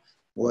mission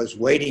was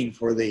waiting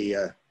for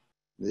the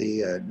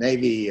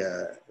Navy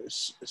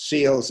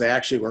SEALs. They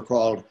actually were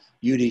called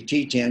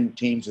UDT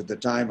teams at the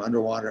time,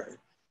 underwater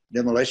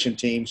demolition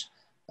teams,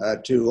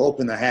 to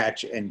open the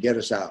hatch and get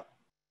us out.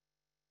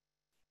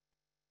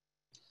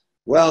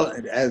 Well,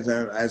 as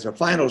a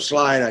final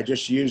slide, I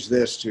just use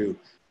this to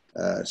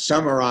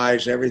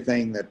summarize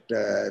everything that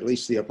at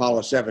least the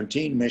Apollo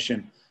 17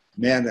 mission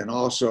meant, and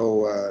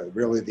also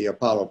really the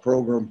Apollo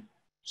program.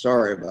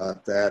 Sorry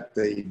about that.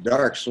 The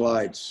dark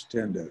slides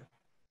tend to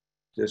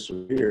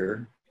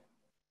disappear.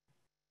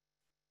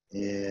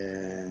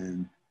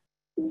 And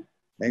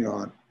hang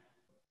on.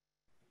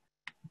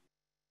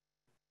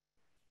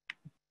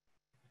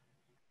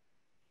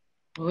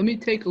 Well, let me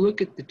take a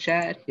look at the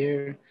chat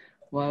here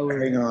while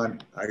we're... Hang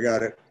on, I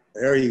got it.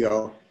 There you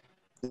go.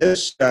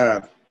 This, you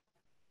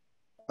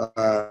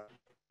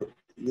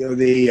know,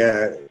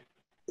 the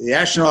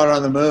astronaut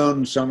on the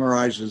moon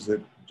summarizes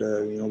that,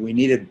 you know, we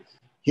needed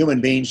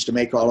human beings to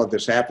make all of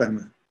this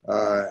happen.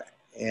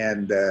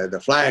 And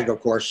the flag,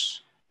 of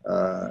course,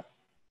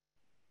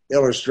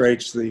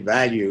 illustrates the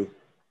value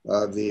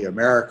of the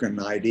American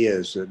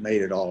ideas that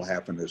made it all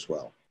happen as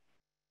well.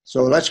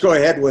 So let's go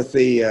ahead with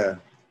the,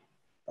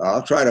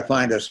 I'll try to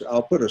find us,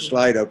 I'll put a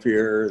slide up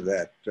here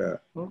that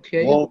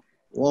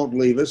won't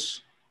leave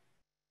us.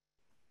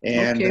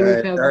 And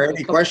if there are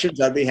any questions,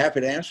 I'd be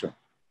happy to answer them.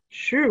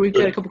 Sure, we've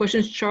got a couple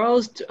questions.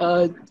 Charles,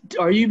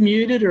 are you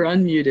muted or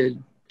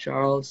unmuted,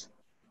 Charles?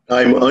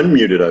 I'm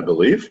unmuted, I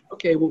believe.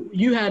 Okay, well,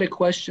 you had a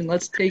question.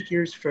 Let's take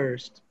yours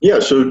first. Yeah,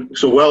 so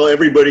while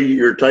everybody,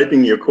 you're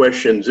typing your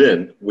questions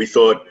in, we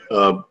thought,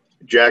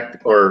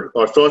 Jack, our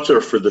thoughts are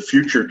for the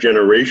future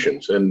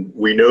generations. And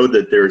we know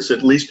that there's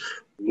at least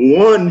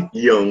one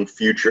young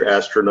future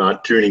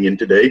astronaut tuning in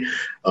today,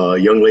 a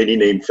young lady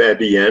named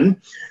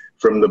Fabienne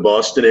from the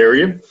Boston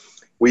area.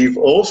 We've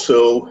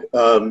also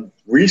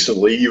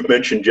recently, you've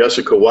mentioned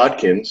Jessica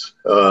Watkins.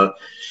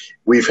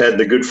 We've had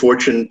the good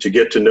fortune to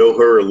get to know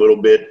her a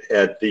little bit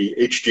at the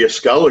HGS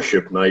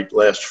Scholarship Night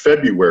last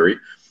February.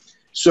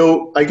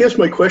 So I guess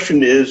my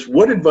question is,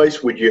 what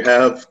advice would you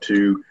have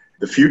to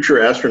the future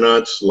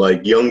astronauts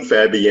like young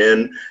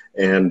Fabienne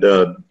and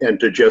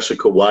to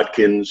Jessica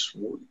Watkins?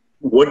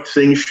 What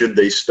things should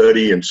they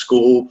study in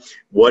school?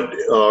 What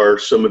are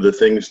some of the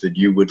things that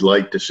you would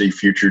like to see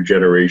future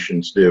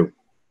generations do?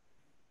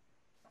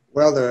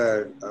 Well,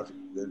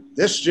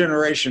 this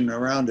generation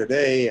around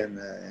today and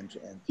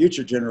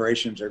future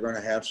generations are going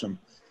to have some,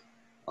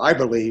 I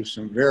believe,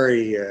 some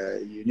very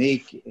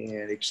unique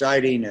and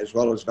exciting as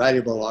well as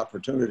valuable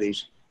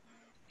opportunities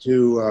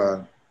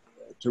to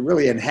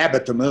really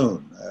inhabit the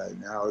moon.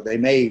 Now, they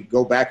may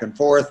go back and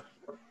forth,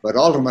 but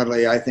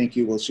ultimately I think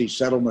you will see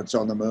settlements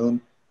on the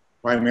moon,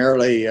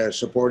 primarily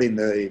supporting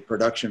the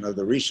production of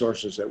the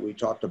resources that we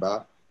talked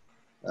about.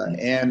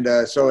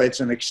 So it's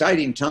an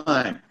exciting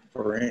time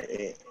for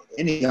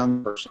any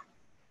young person.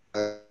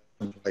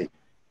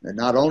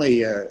 Not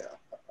only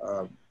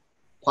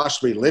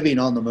possibly living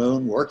on the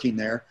moon, working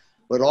there,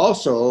 but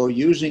also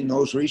using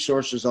those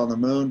resources on the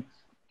moon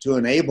to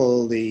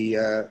enable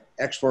the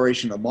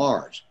exploration of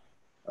Mars.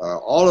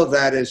 All of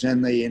that is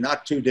in the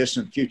not too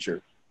distant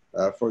future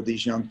for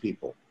these young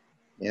people.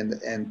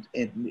 And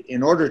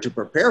in order to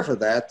prepare for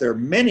that, there are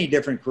many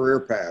different career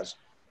paths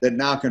that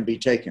now can be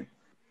taken.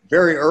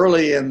 Very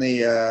early in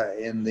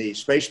the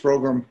space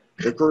program,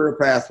 the career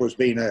path was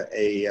being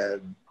a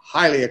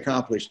highly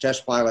accomplished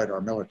test pilot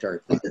or military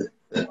pilot.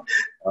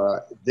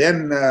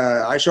 Then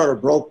I sort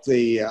of broke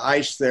the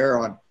ice there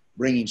on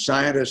bringing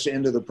scientists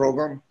into the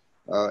program.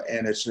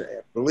 And it's,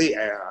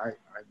 I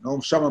know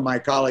some of my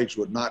colleagues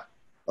would not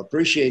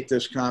appreciate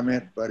this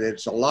comment, but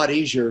it's a lot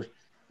easier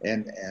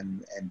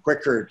and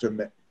quicker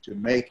to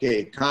make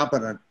a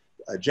competent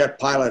jet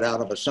pilot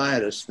out of a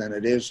scientist than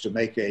it is to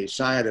make a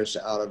scientist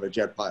out of a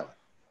jet pilot.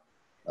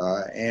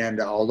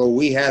 And although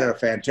we had a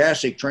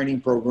fantastic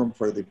training program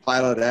for the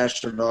pilot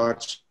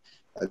astronauts,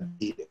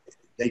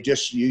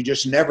 you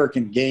just never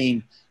can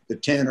gain the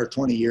 10 or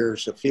 20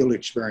 years of field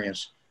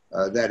experience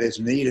that is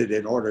needed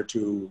in order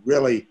to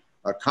really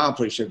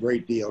accomplish a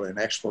great deal in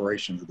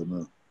exploration of the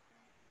moon.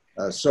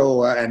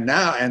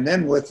 And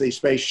then with the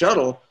space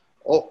shuttle,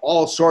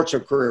 all sorts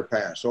of career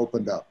paths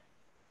opened up.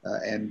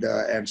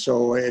 And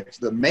so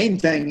the main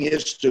thing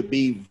is to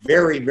be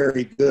very,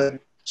 very good,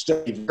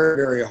 study very,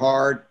 very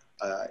hard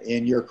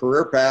in your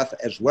career path,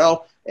 as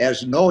well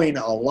as knowing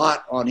a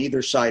lot on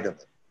either side of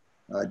it.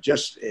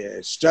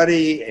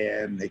 Study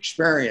and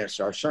experience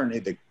are certainly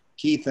the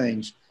key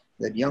things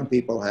that young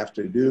people have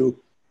to do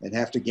and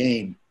have to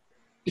gain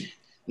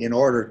in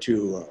order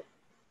to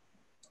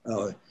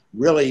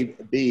really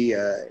be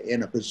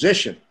in a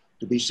position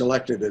to be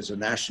selected as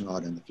an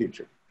astronaut in the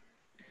future.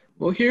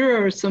 Well,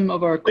 here are some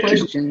of our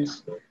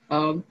questions.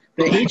 The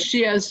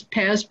HGS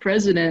past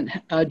president,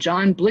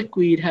 John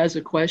Blickweed, has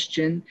a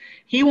question.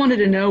 He wanted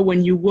to know,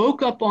 when you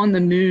woke up on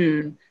the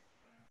moon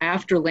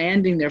after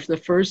landing there for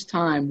the first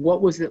time,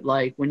 what was it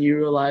like when you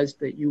realized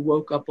that you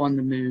woke up on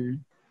the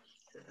moon?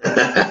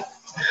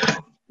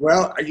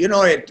 Well, you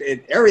know,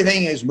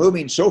 everything is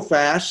moving so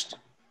fast.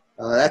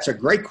 That's a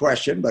great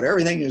question, but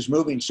everything is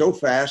moving so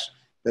fast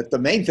that the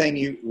main thing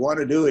you want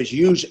to do is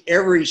use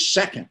every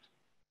second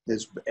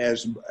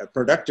as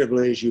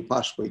productively as you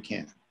possibly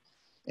can.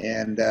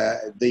 And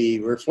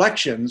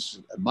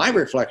my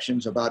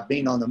reflections about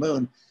being on the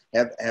moon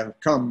have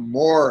come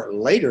more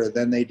later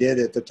than they did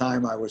at the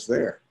time I was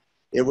there.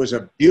 It was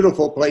a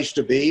beautiful place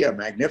to be, a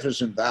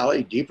magnificent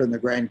valley deep in the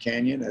Grand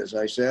Canyon, as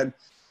I said.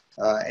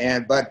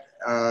 But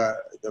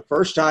the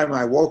first time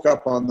I woke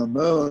up on the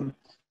moon,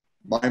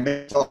 my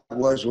main thought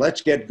was,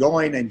 let's get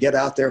going and get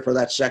out there for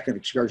that second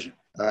excursion.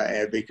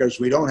 Because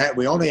we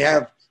only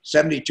have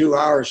 72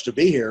 hours to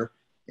be here,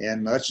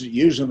 and let's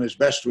use them as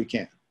best we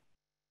can.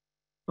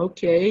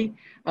 Okay.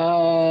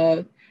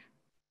 Will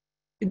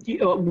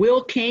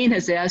Kane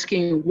is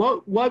asking,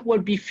 what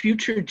would be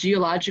future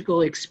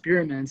geological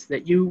experiments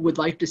that you would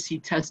like to see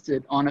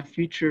tested on a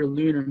future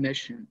lunar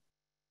mission?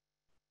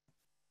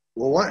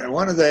 Well,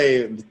 one of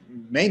the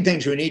main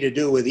things we need to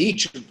do with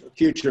each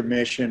future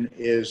mission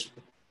is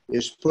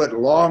put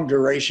long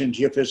duration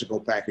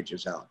geophysical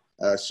packages out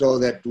so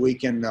that we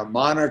can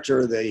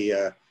monitor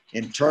the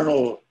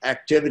internal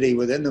activity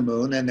within the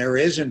moon. And there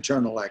is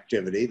internal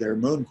activity, there are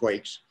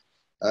moonquakes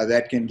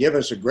that can give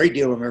us a great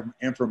deal of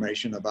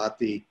information about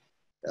the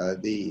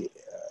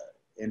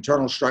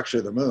internal structure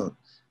of the moon.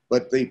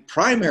 But the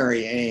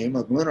primary aim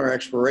of lunar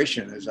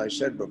exploration, as I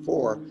said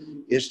before,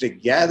 is to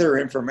gather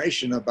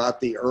information about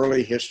the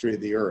early history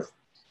of the Earth.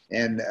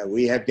 And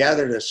we have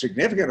gathered a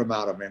significant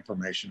amount of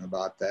information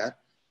about that,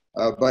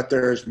 but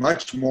there's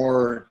much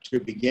more to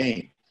be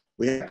gained.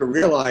 We have to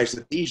realize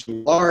that these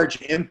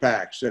large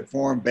impacts that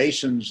form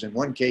basins, in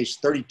one case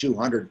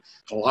 3,200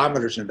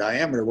 kilometers in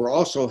diameter, were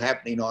also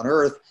happening on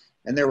Earth.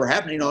 And they were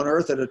happening on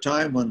Earth at a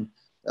time when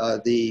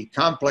the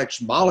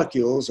complex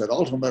molecules that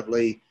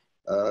ultimately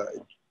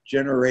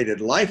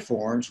generated life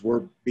forms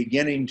were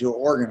beginning to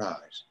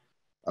organize.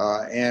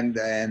 And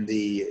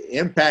the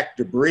impact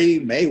debris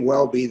may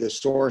well be the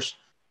source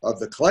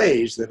of the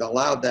clays that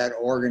allowed that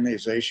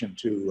organization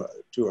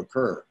to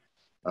occur.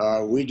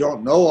 We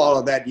don't know all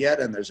of that yet,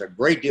 and there's a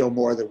great deal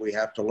more that we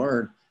have to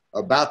learn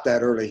about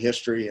that early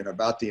history and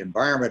about the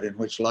environment in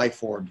which life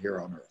formed here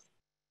on Earth.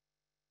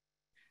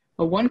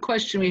 Well, one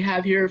question we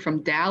have here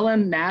from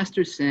Dallin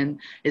Masterson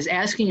is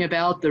asking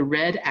about the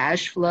red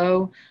ash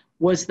flow.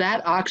 Was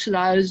that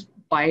oxidized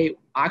by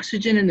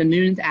oxygen in the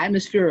moon's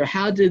atmosphere, or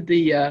how did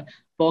the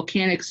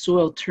volcanic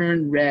soil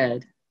turn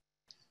red?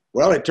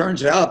 Well, it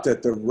turns out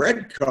that the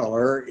red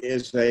color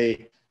is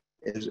a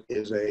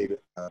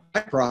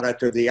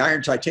byproduct of the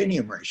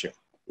iron-titanium ratio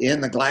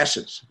in the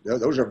glasses.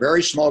 Those are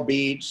very small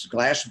beads,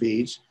 glass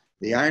beads.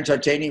 The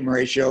iron-titanium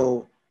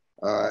ratio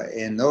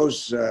in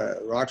those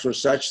rocks was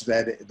such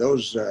that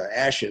those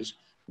ashes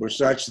were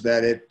such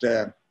that it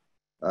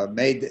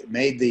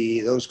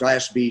made those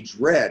glass beads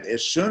red.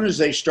 As soon as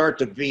they start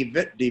to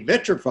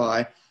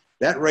devitrify,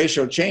 that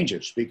ratio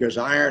changes because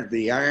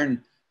the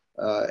iron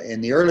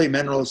in the early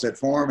minerals that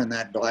form in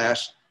that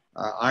glass,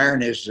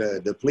 iron is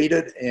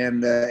depleted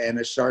and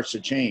it starts to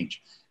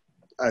change.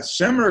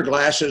 Similar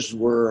glasses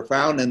were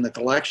found in the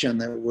collection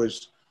that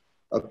was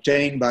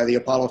obtained by the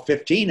Apollo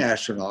 15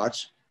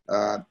 astronauts,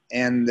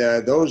 and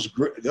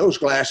those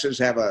glasses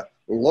have a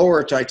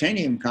lower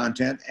titanium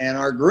content and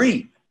are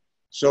green.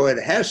 So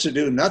it has to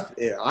do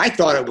nothing. I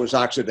thought it was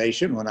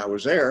oxidation when I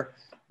was there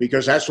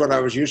because that's what I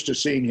was used to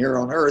seeing here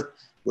on Earth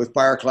with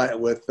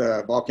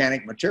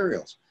volcanic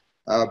materials.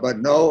 But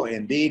no,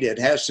 indeed, it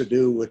has to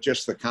do with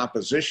just the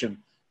composition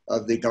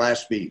of the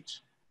glass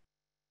beads.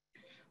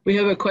 We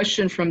have a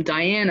question from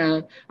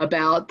Diana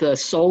about the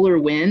solar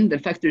wind. In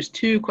fact, there's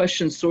two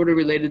questions sort of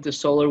related to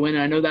solar wind.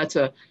 And I know that's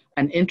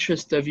an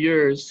interest of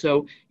yours.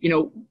 So,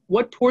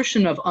 what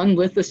portion of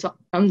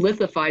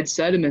unlithified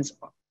sediments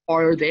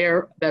are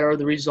there that are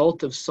the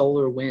result of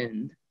solar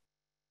wind?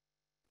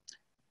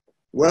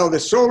 Well, the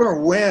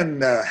solar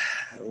wind,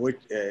 which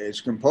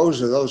is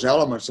composed of those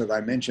elements that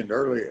I mentioned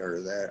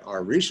earlier that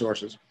are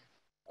resources,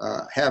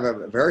 have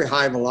a very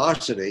high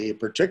velocity,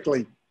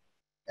 particularly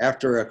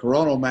after a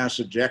coronal mass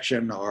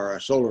ejection or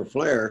a solar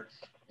flare,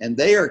 and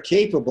they are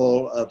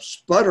capable of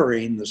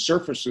sputtering the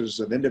surfaces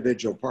of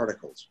individual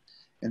particles.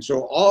 And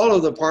so all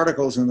of the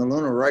particles in the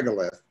lunar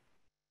regolith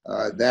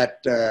that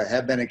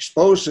have been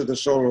exposed to the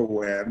solar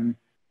wind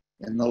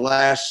in the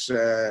last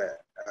about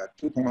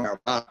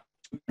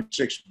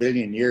 2.6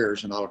 billion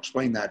years, and I'll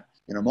explain that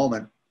in a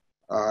moment,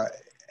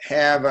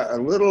 have a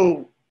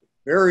little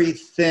very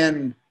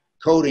thin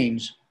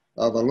coatings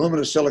of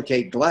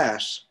aluminosilicate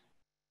glass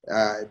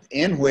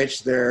in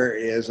which there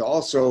is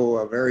also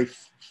a very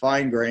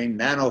fine-grained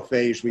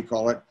nanophase, we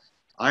call it,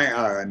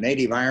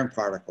 native iron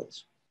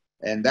particles.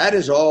 And that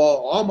is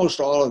almost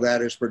all of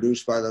that is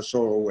produced by the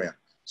solar wind.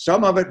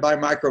 Some of it by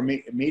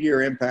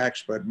micrometeor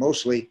impacts, but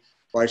mostly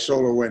by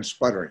solar wind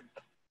sputtering.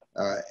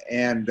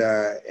 And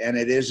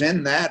it is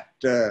in that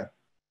the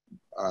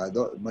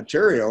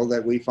material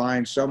that we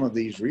find some of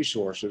these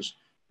resources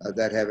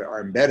that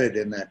are embedded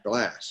in that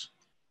glass.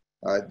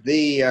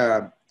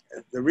 The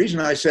reason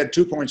I said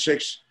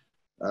 2.6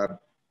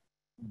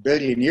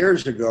 billion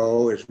years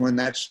ago is when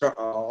that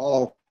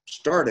all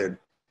started,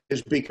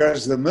 is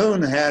because the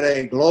moon had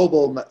a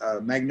global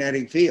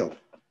magnetic field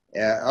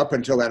up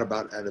until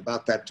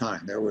about that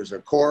time. There was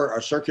a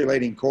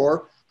circulating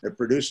core that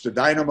produced a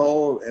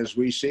dynamo as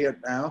we see it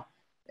now,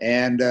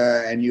 and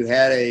you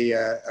had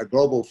a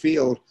global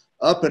field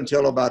up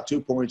until about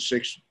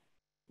 2.6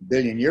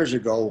 billion years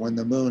ago, when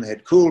the moon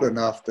had cooled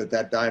enough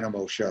that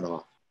dynamo shut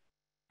off.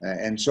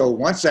 And so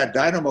once that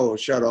dynamo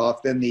was shut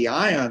off, then the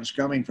ions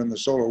coming from the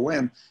solar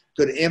wind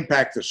could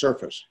impact the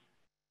surface.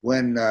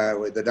 When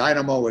the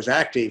dynamo was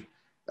active,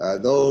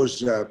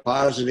 those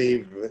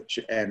positive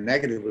and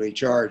negatively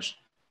charged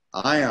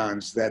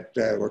ions that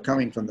were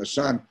coming from the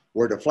sun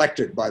were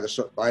deflected by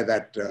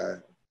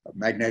that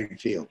magnetic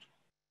field.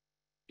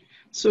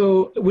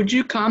 So would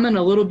you comment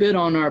a little bit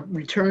on our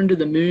return to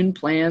the moon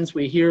plans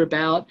we hear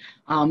about?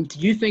 Do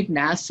you think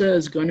NASA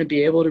is going to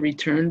be able to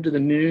return to the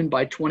moon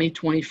by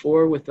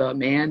 2024 with a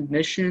manned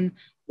mission?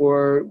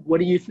 Or what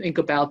do you think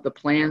about the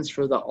plans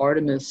for the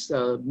Artemis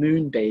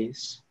moon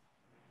base?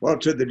 Well,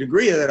 to the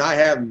degree that I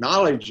have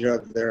knowledge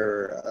of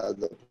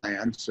the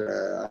plans,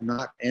 I'm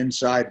not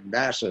inside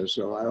NASA,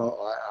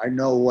 so I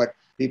know what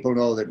people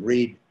know that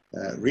read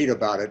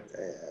about it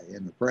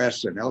in the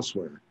press and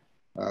elsewhere.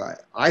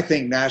 I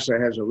think NASA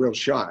has a real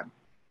shot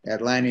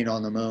at landing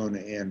on the moon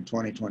in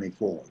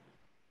 2024.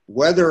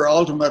 Whether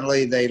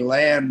ultimately they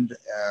land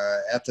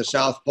at the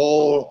South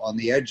Pole on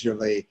the edge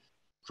of a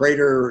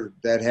crater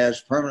that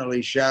has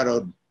permanently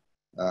shadowed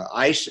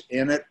ice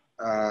in it,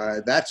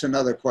 that's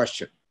another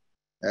question.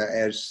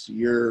 As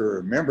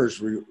your members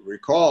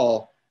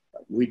recall,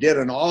 we did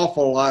an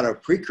awful lot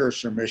of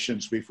precursor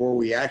missions before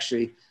we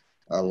actually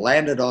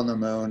landed on the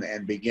moon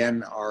and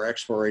began our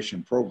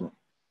exploration program.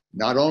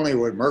 Not only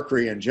were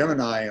Mercury and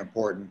Gemini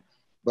important,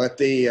 but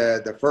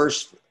the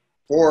first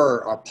 4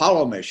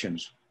 Apollo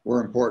missions were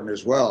important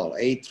as well,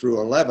 8 through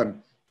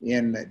 11,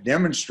 in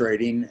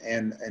demonstrating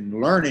and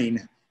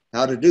learning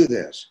how to do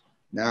this.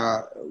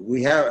 Now,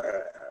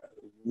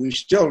 we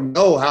still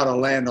know how to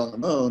land on the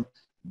moon,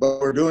 but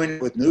we're doing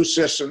it with new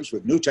systems,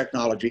 with new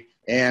technology,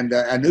 and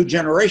a new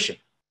generation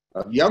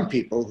of young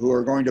people who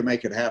are going to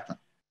make it happen.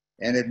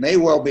 And it may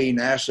well be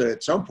NASA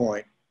at some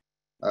point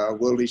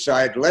will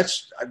decide,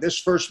 this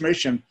first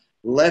mission,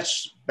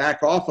 let's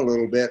back off a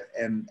little bit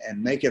and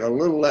make it a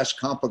little less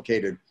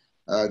complicated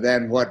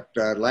than what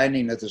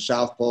landing at the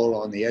South Pole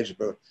on the edge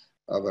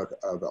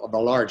of a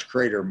large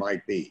crater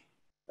might be.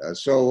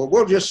 So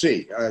we'll just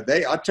see.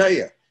 I'll tell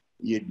you,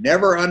 you'd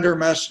never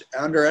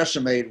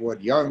underestimate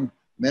what young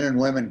men and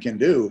women can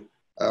do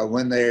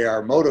when they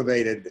are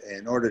motivated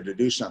in order to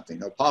do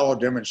something. Apollo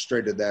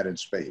demonstrated that in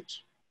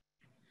spades.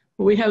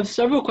 We have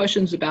several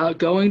questions about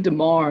going to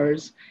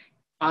Mars.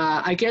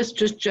 I guess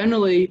just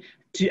generally,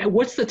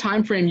 what's the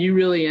time frame you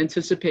really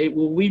anticipate?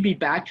 Will we be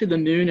back to the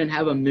moon and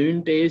have a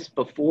moon base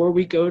before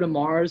we go to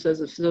Mars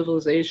as a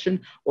civilization,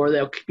 or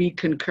they'll be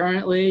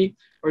concurrently?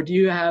 Or do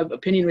you have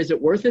opinion? Is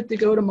it worth it to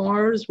go to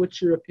Mars?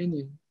 What's your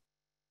opinion?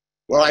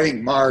 Well, I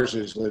think Mars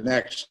is the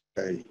next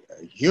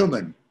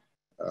human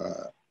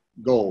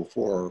goal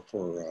for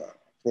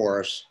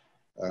us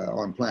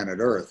on planet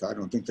Earth. I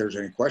don't think there's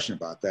any question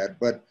about that.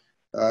 But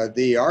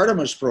the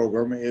Artemis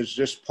program is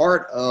just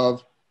part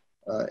of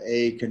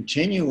a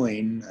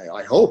continuing,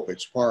 I hope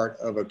it's part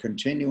of a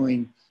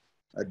continuing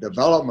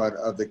development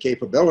of the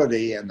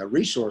capability and the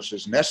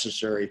resources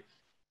necessary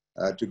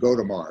to go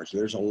to Mars.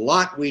 There's a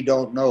lot we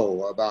don't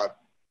know about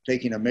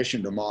taking a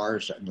mission to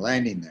Mars and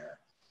landing there.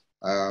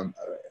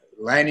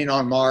 Landing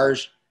on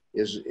Mars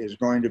is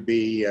going to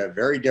be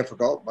very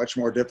difficult, much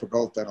more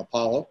difficult than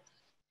Apollo.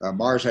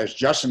 Mars has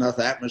just enough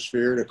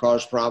atmosphere to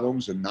cause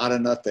problems and not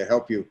enough to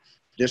help you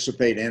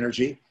dissipate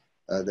energy.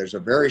 There's a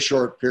very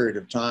short period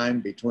of time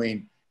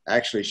between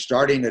actually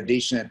starting a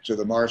descent to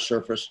the Mars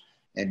surface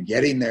and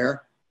getting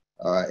there.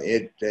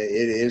 It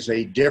is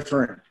a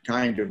different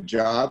kind of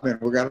job, and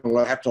we're going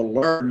to have to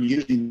learn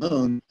using the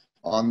moon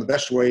on the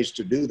best ways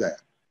to do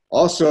that.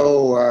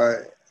 Also,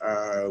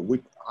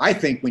 I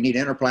think we need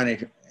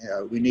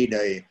we need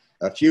a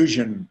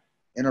fusion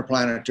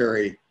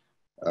interplanetary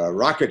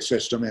rocket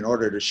system in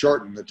order to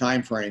shorten the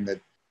time frame that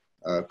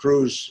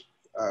crews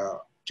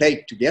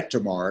take to get to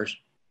Mars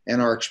and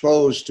are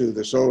exposed to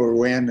the solar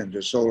wind and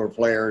to solar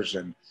flares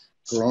and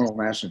coronal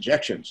mass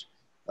ejections.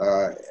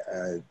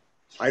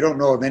 I don't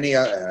know of any,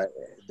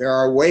 there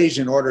are ways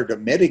in order to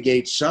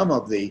mitigate some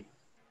of the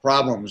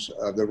problems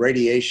of the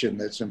radiation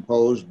that's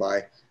imposed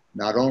by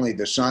not only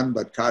the sun,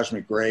 but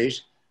cosmic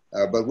rays.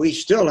 But we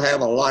still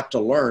have a lot to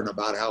learn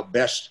about how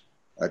best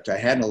to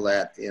handle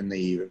that in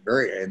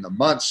the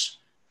months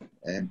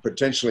and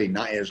potentially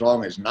not as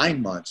long as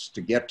 9 months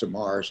to get to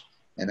Mars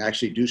and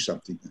actually do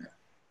something there.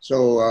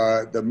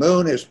 So the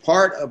moon is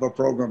part of a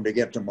program to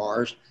get to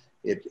Mars.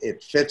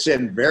 It fits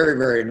in very,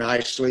 very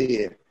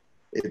nicely.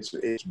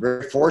 It's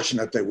very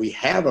fortunate that we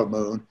have a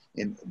moon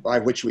by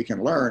which we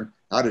can learn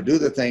how to do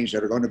the things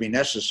that are going to be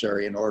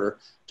necessary in order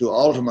to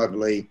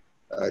ultimately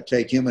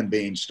take human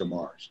beings to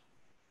Mars.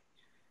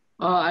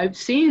 I've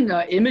seen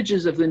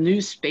images of the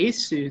new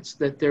spacesuits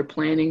that they're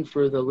planning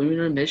for the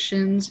lunar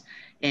missions,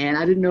 and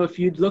I didn't know if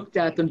you'd looked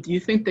at them. Do you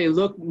think they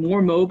look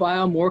more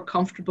mobile, more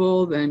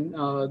comfortable than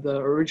the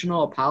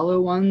original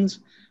Apollo ones?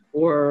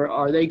 Or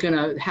are they going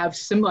to have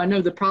similar? I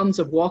know the problems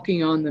of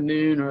walking on the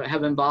moon or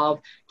have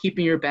involved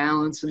keeping your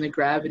balance, and the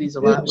gravity's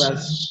a lot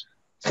less.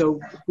 So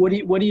what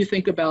do you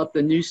think about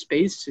the new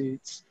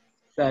spacesuits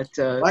that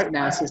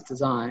NASA's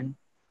designed?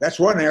 That's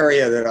one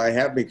area that I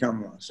have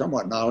become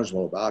somewhat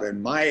knowledgeable about,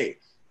 and my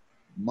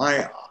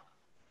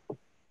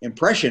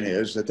impression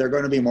is that they're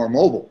going to be more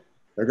mobile.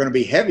 They're going to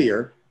be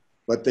heavier,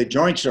 but the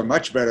joints are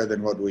much better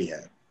than what we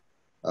have,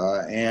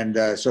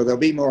 so they'll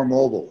be more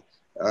mobile.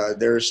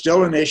 There is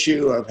still an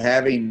issue of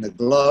having the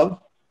glove,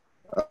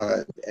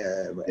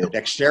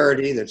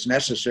 dexterity that's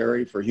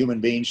necessary for human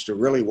beings to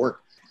really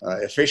work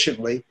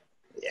efficiently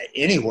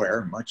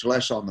anywhere, much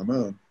less on the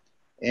moon.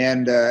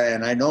 And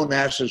I know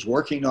NASA's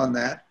working on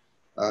that.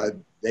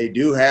 They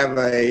do have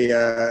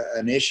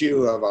an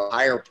issue of a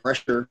higher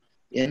pressure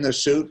in the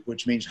suit,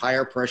 which means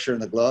higher pressure in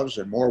the gloves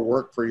and more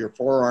work for your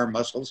forearm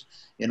muscles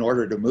in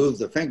order to move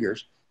the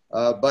fingers.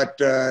 But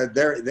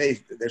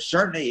there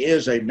certainly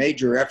is a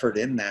major effort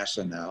in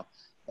NASA now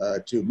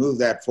to move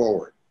that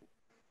forward.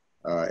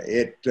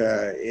 It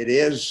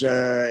is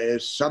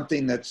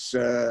something that's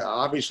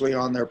obviously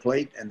on their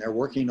plate and they're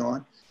working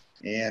on.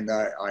 And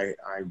I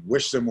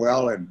wish them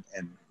well and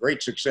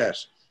great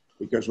success,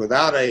 because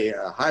without a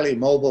highly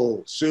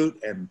mobile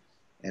suit and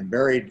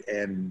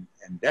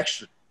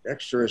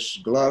dexterous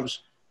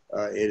gloves,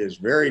 it is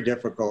very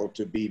difficult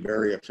to be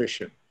very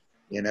efficient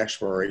in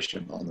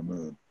exploration on the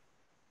moon.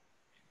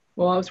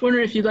 Well, I was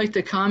wondering if you'd like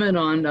to comment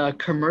on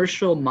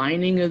commercial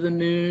mining of the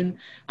moon.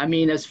 I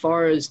mean, as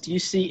far as, do you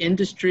see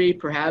industry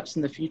perhaps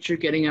in the future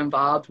getting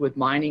involved with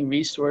mining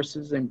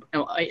resources and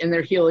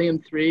their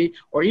helium-3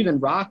 or even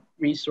rock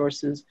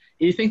resources?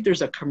 Do you think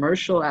there's a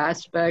commercial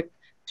aspect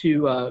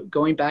to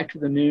going back to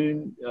the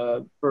moon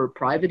for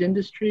private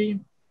industry?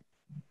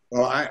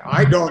 Well,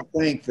 I don't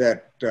think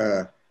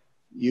that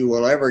you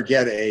will ever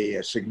get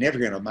a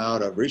significant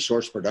amount of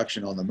resource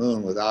production on the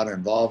moon without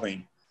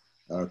involving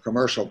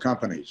commercial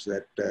companies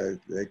that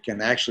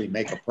can actually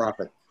make a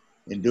profit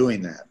in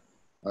doing that,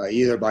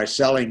 either by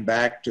selling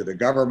back to the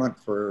government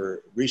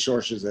for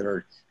resources that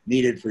are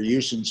needed for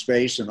use in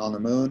space and on the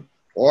moon,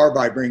 or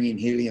by bringing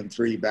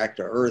helium-3 back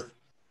to Earth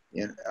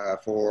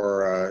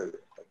for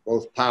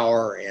both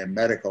power and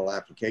medical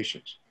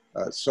applications.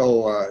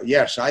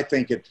 Yes, I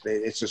think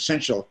it's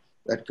essential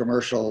that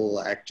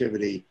commercial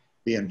activity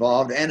be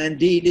involved, and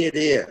indeed it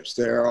is.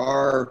 There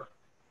are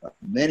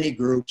many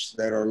groups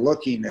that are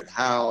looking at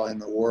how in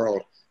the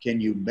world can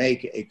you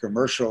make a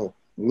commercial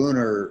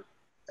lunar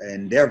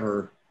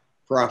endeavor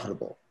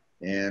profitable.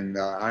 And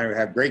I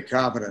have great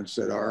confidence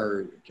that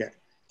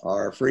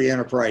our free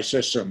enterprise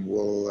system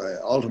will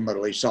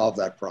ultimately solve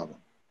that problem.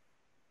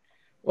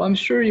 Well, I'm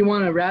sure you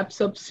want to wrap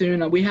up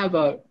soon. We have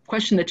a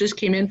question that just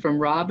came in from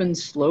Robin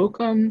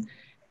Slocum.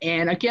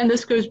 And again,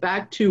 this goes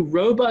back to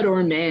robot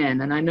or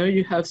man. And I know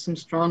you have some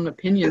strong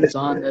opinions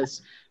on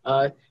this.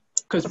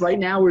 Because right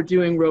now we're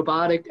doing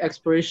robotic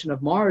exploration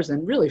of Mars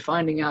and really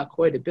finding out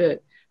quite a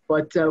bit.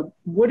 But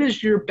what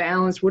is your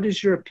balance? What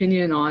is your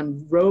opinion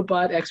on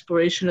robot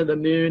exploration of the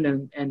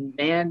moon and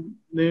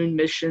man-moon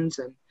missions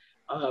and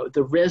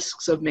the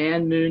risks of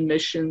man-moon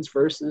missions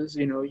versus,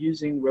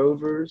 using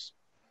rovers?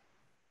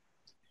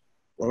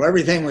 Well,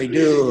 everything we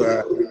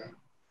do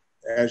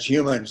as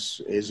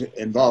humans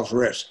involves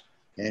risk,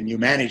 and you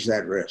manage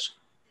that risk.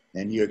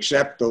 and you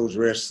accept those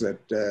risks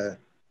that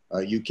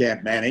you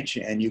can't manage,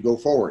 and you go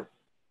forward.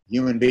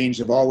 Human beings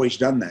have always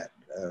done that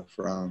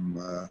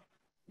from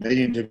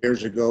millions of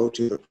years ago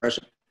to the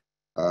present.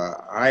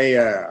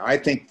 I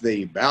think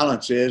the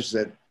balance is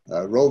that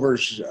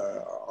rovers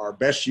are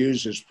best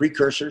used as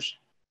precursors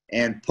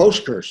and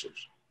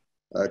postcursors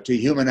to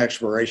human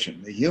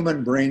exploration. The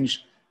human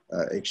brings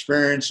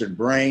experience and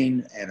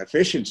brain and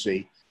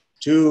efficiency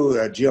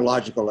to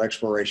geological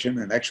exploration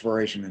and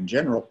exploration in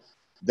general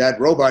that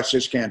robots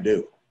just can't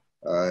do.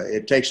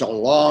 It takes a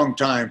long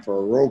time for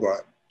a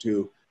robot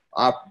to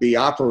be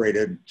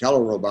operated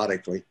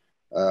telerobotically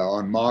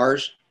on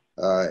Mars.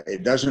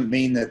 It doesn't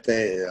mean that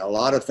a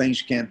lot of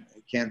things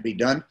can't be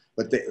done,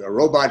 but a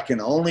robot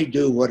can only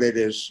do what it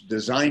is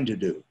designed to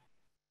do.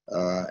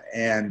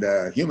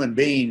 And human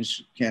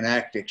beings can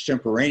act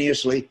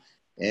extemporaneously,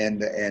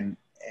 and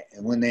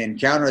when they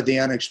encounter the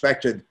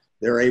unexpected,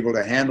 they're able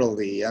to handle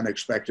the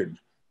unexpected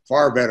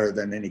far better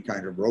than any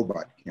kind of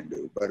robot can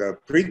do. But a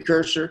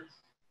precursor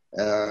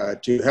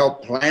to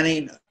help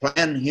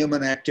plan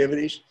human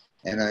activities,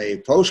 and a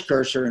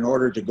postcursor in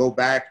order to go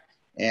back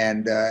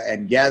and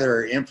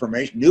gather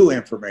information, new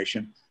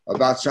information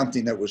about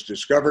something that was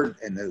discovered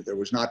and that there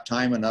was not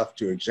time enough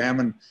to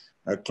examine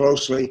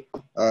closely.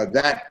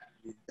 That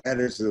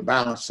is the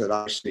balance that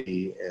I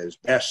see as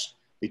best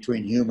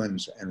between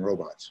humans and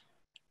robots.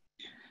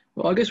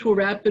 Well, I guess we'll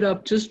wrap it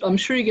up. I'm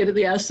sure you get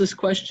asked this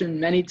question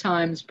many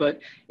times, but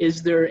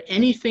is there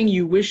anything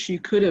you wish you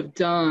could have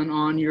done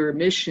on your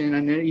mission? I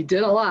know you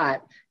did a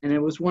lot, and it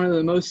was one of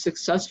the most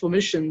successful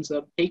missions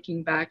of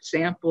taking back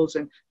samples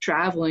and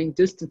traveling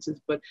distances.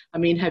 But I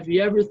mean, have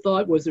you ever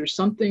thought, was there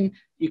something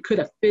you could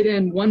have fit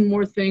in one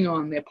more thing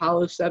on the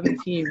Apollo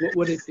 17? What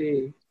would it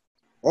be?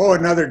 Oh,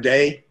 another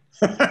day.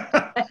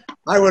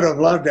 I would have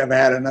loved to have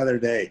had another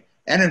day.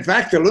 And in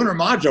fact, the lunar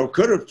module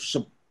could have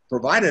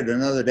provided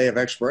another day of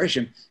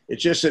exploration.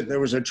 It's just that there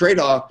was a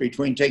trade-off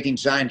between taking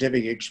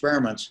scientific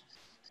experiments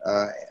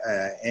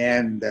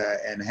and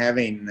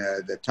having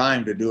the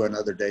time to do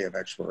another day of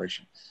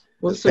exploration.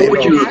 Well, so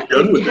if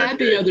you had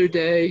the other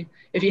day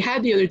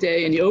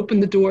and you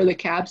opened the door of the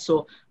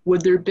capsule,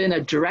 would there have been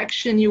a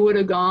direction you would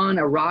have gone,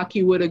 a rock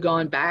you would have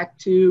gone back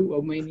to?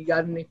 I mean, you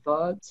got any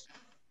thoughts?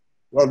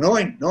 Well,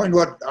 knowing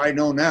what I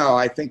know now,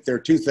 I think there are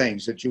two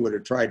things that you would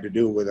have tried to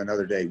do with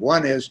another day.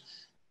 One is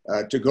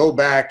to go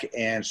back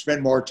and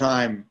spend more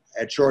time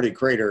at Shorty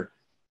Crater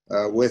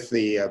with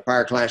the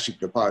pyroclastic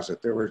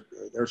deposit.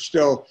 There's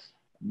still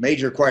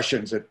major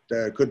questions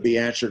that could be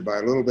answered by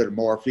a little bit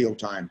more field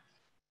time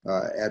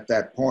at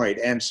that point,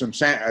 and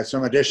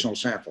some additional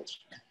samples.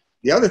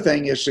 The other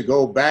thing is to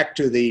go back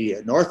to the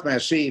North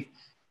Massif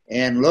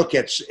and look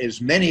at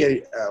as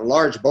many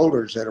large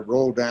boulders that have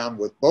rolled down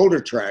with boulder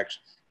tracks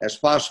as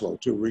possible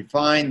to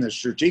refine the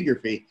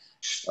stratigraphy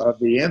of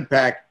the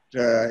impact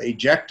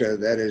ejecta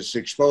that is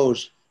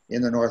exposed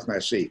in the North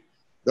Massif.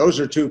 Those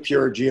are two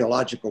pure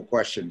geological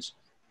questions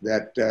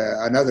that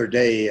another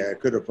day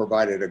could have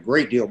provided a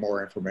great deal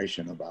more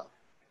information about.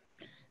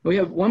 We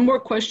have one more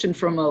question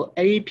from an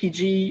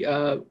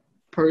AAPG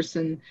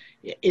person.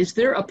 Is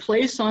there a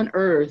place on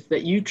Earth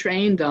that you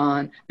trained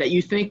on that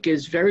you think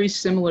is very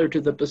similar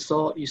to the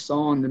basalt you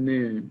saw on the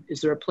moon?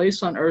 Is there a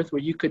place on Earth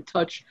where you could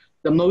touch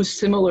the most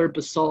similar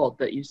basalt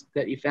that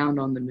you found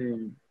on the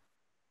moon?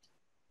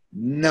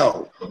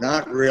 No,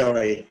 not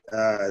really.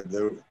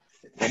 The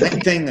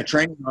main thing the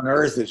training on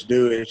Earth is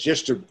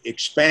just to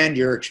expand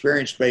your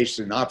experience base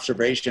in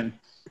observation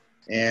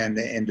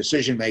and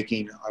decision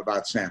making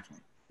about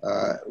sampling.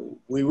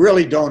 We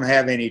really don't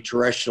have any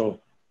terrestrial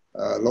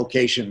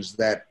locations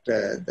that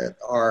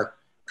are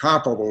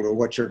comparable to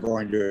what you're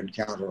going to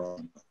encounter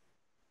on.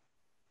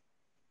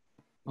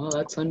 Well,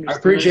 that's understood. I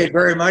appreciate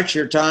very much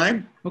your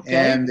time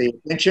and the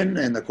attention,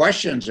 and the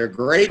questions are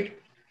great.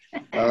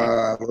 We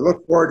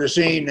look forward to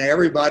seeing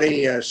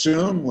everybody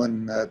soon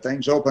when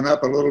things open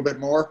up a little bit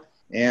more.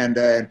 And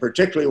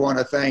particularly want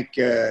to thank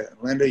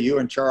Linda, you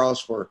and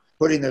Charles, for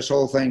putting this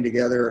whole thing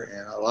together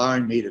and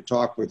allowing me to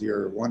talk with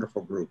your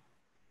wonderful group.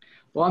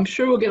 Well, I'm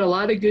sure we'll get a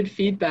lot of good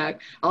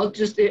feedback. I'll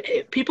just,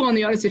 people in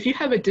the audience, if you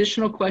have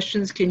additional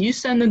questions, can you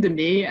send them to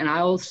me and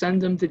I'll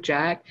send them to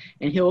Jack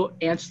and he'll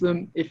answer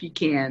them if he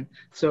can.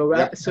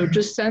 So, so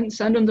just send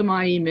them to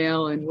my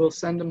email and we'll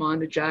send them on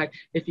to Jack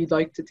if you'd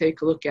like to take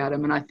a look at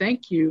them. And I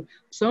thank you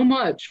so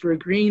much for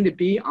agreeing to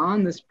be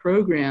on this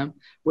program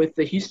with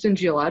the Houston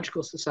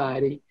Geological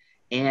Society.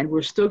 And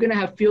we're still going to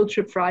have Field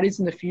Trip Fridays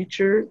in the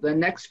future. The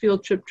next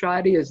Field Trip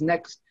Friday is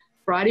next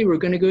Friday. We're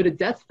going to go to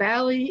Death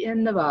Valley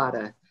in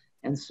Nevada.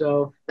 And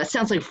so that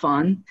sounds like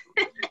fun.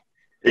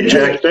 Hey,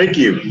 Jack, thank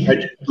you.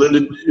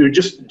 Linda,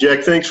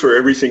 Jack, thanks for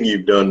everything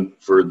you've done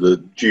for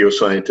the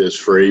geoscientists,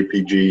 for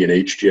APG and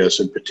HGS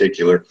in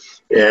particular.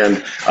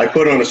 And I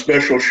put on a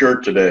special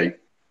shirt today.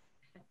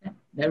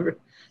 Never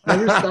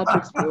stop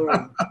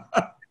exploring.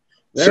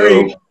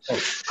 So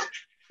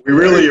we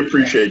really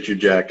appreciate you,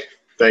 Jack.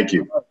 Thank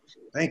you.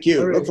 Thank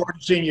you. Right. Look forward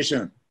to seeing you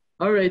soon.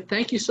 All right.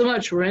 Thank you so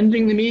much. We're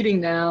ending the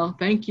meeting now.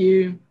 Thank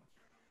you.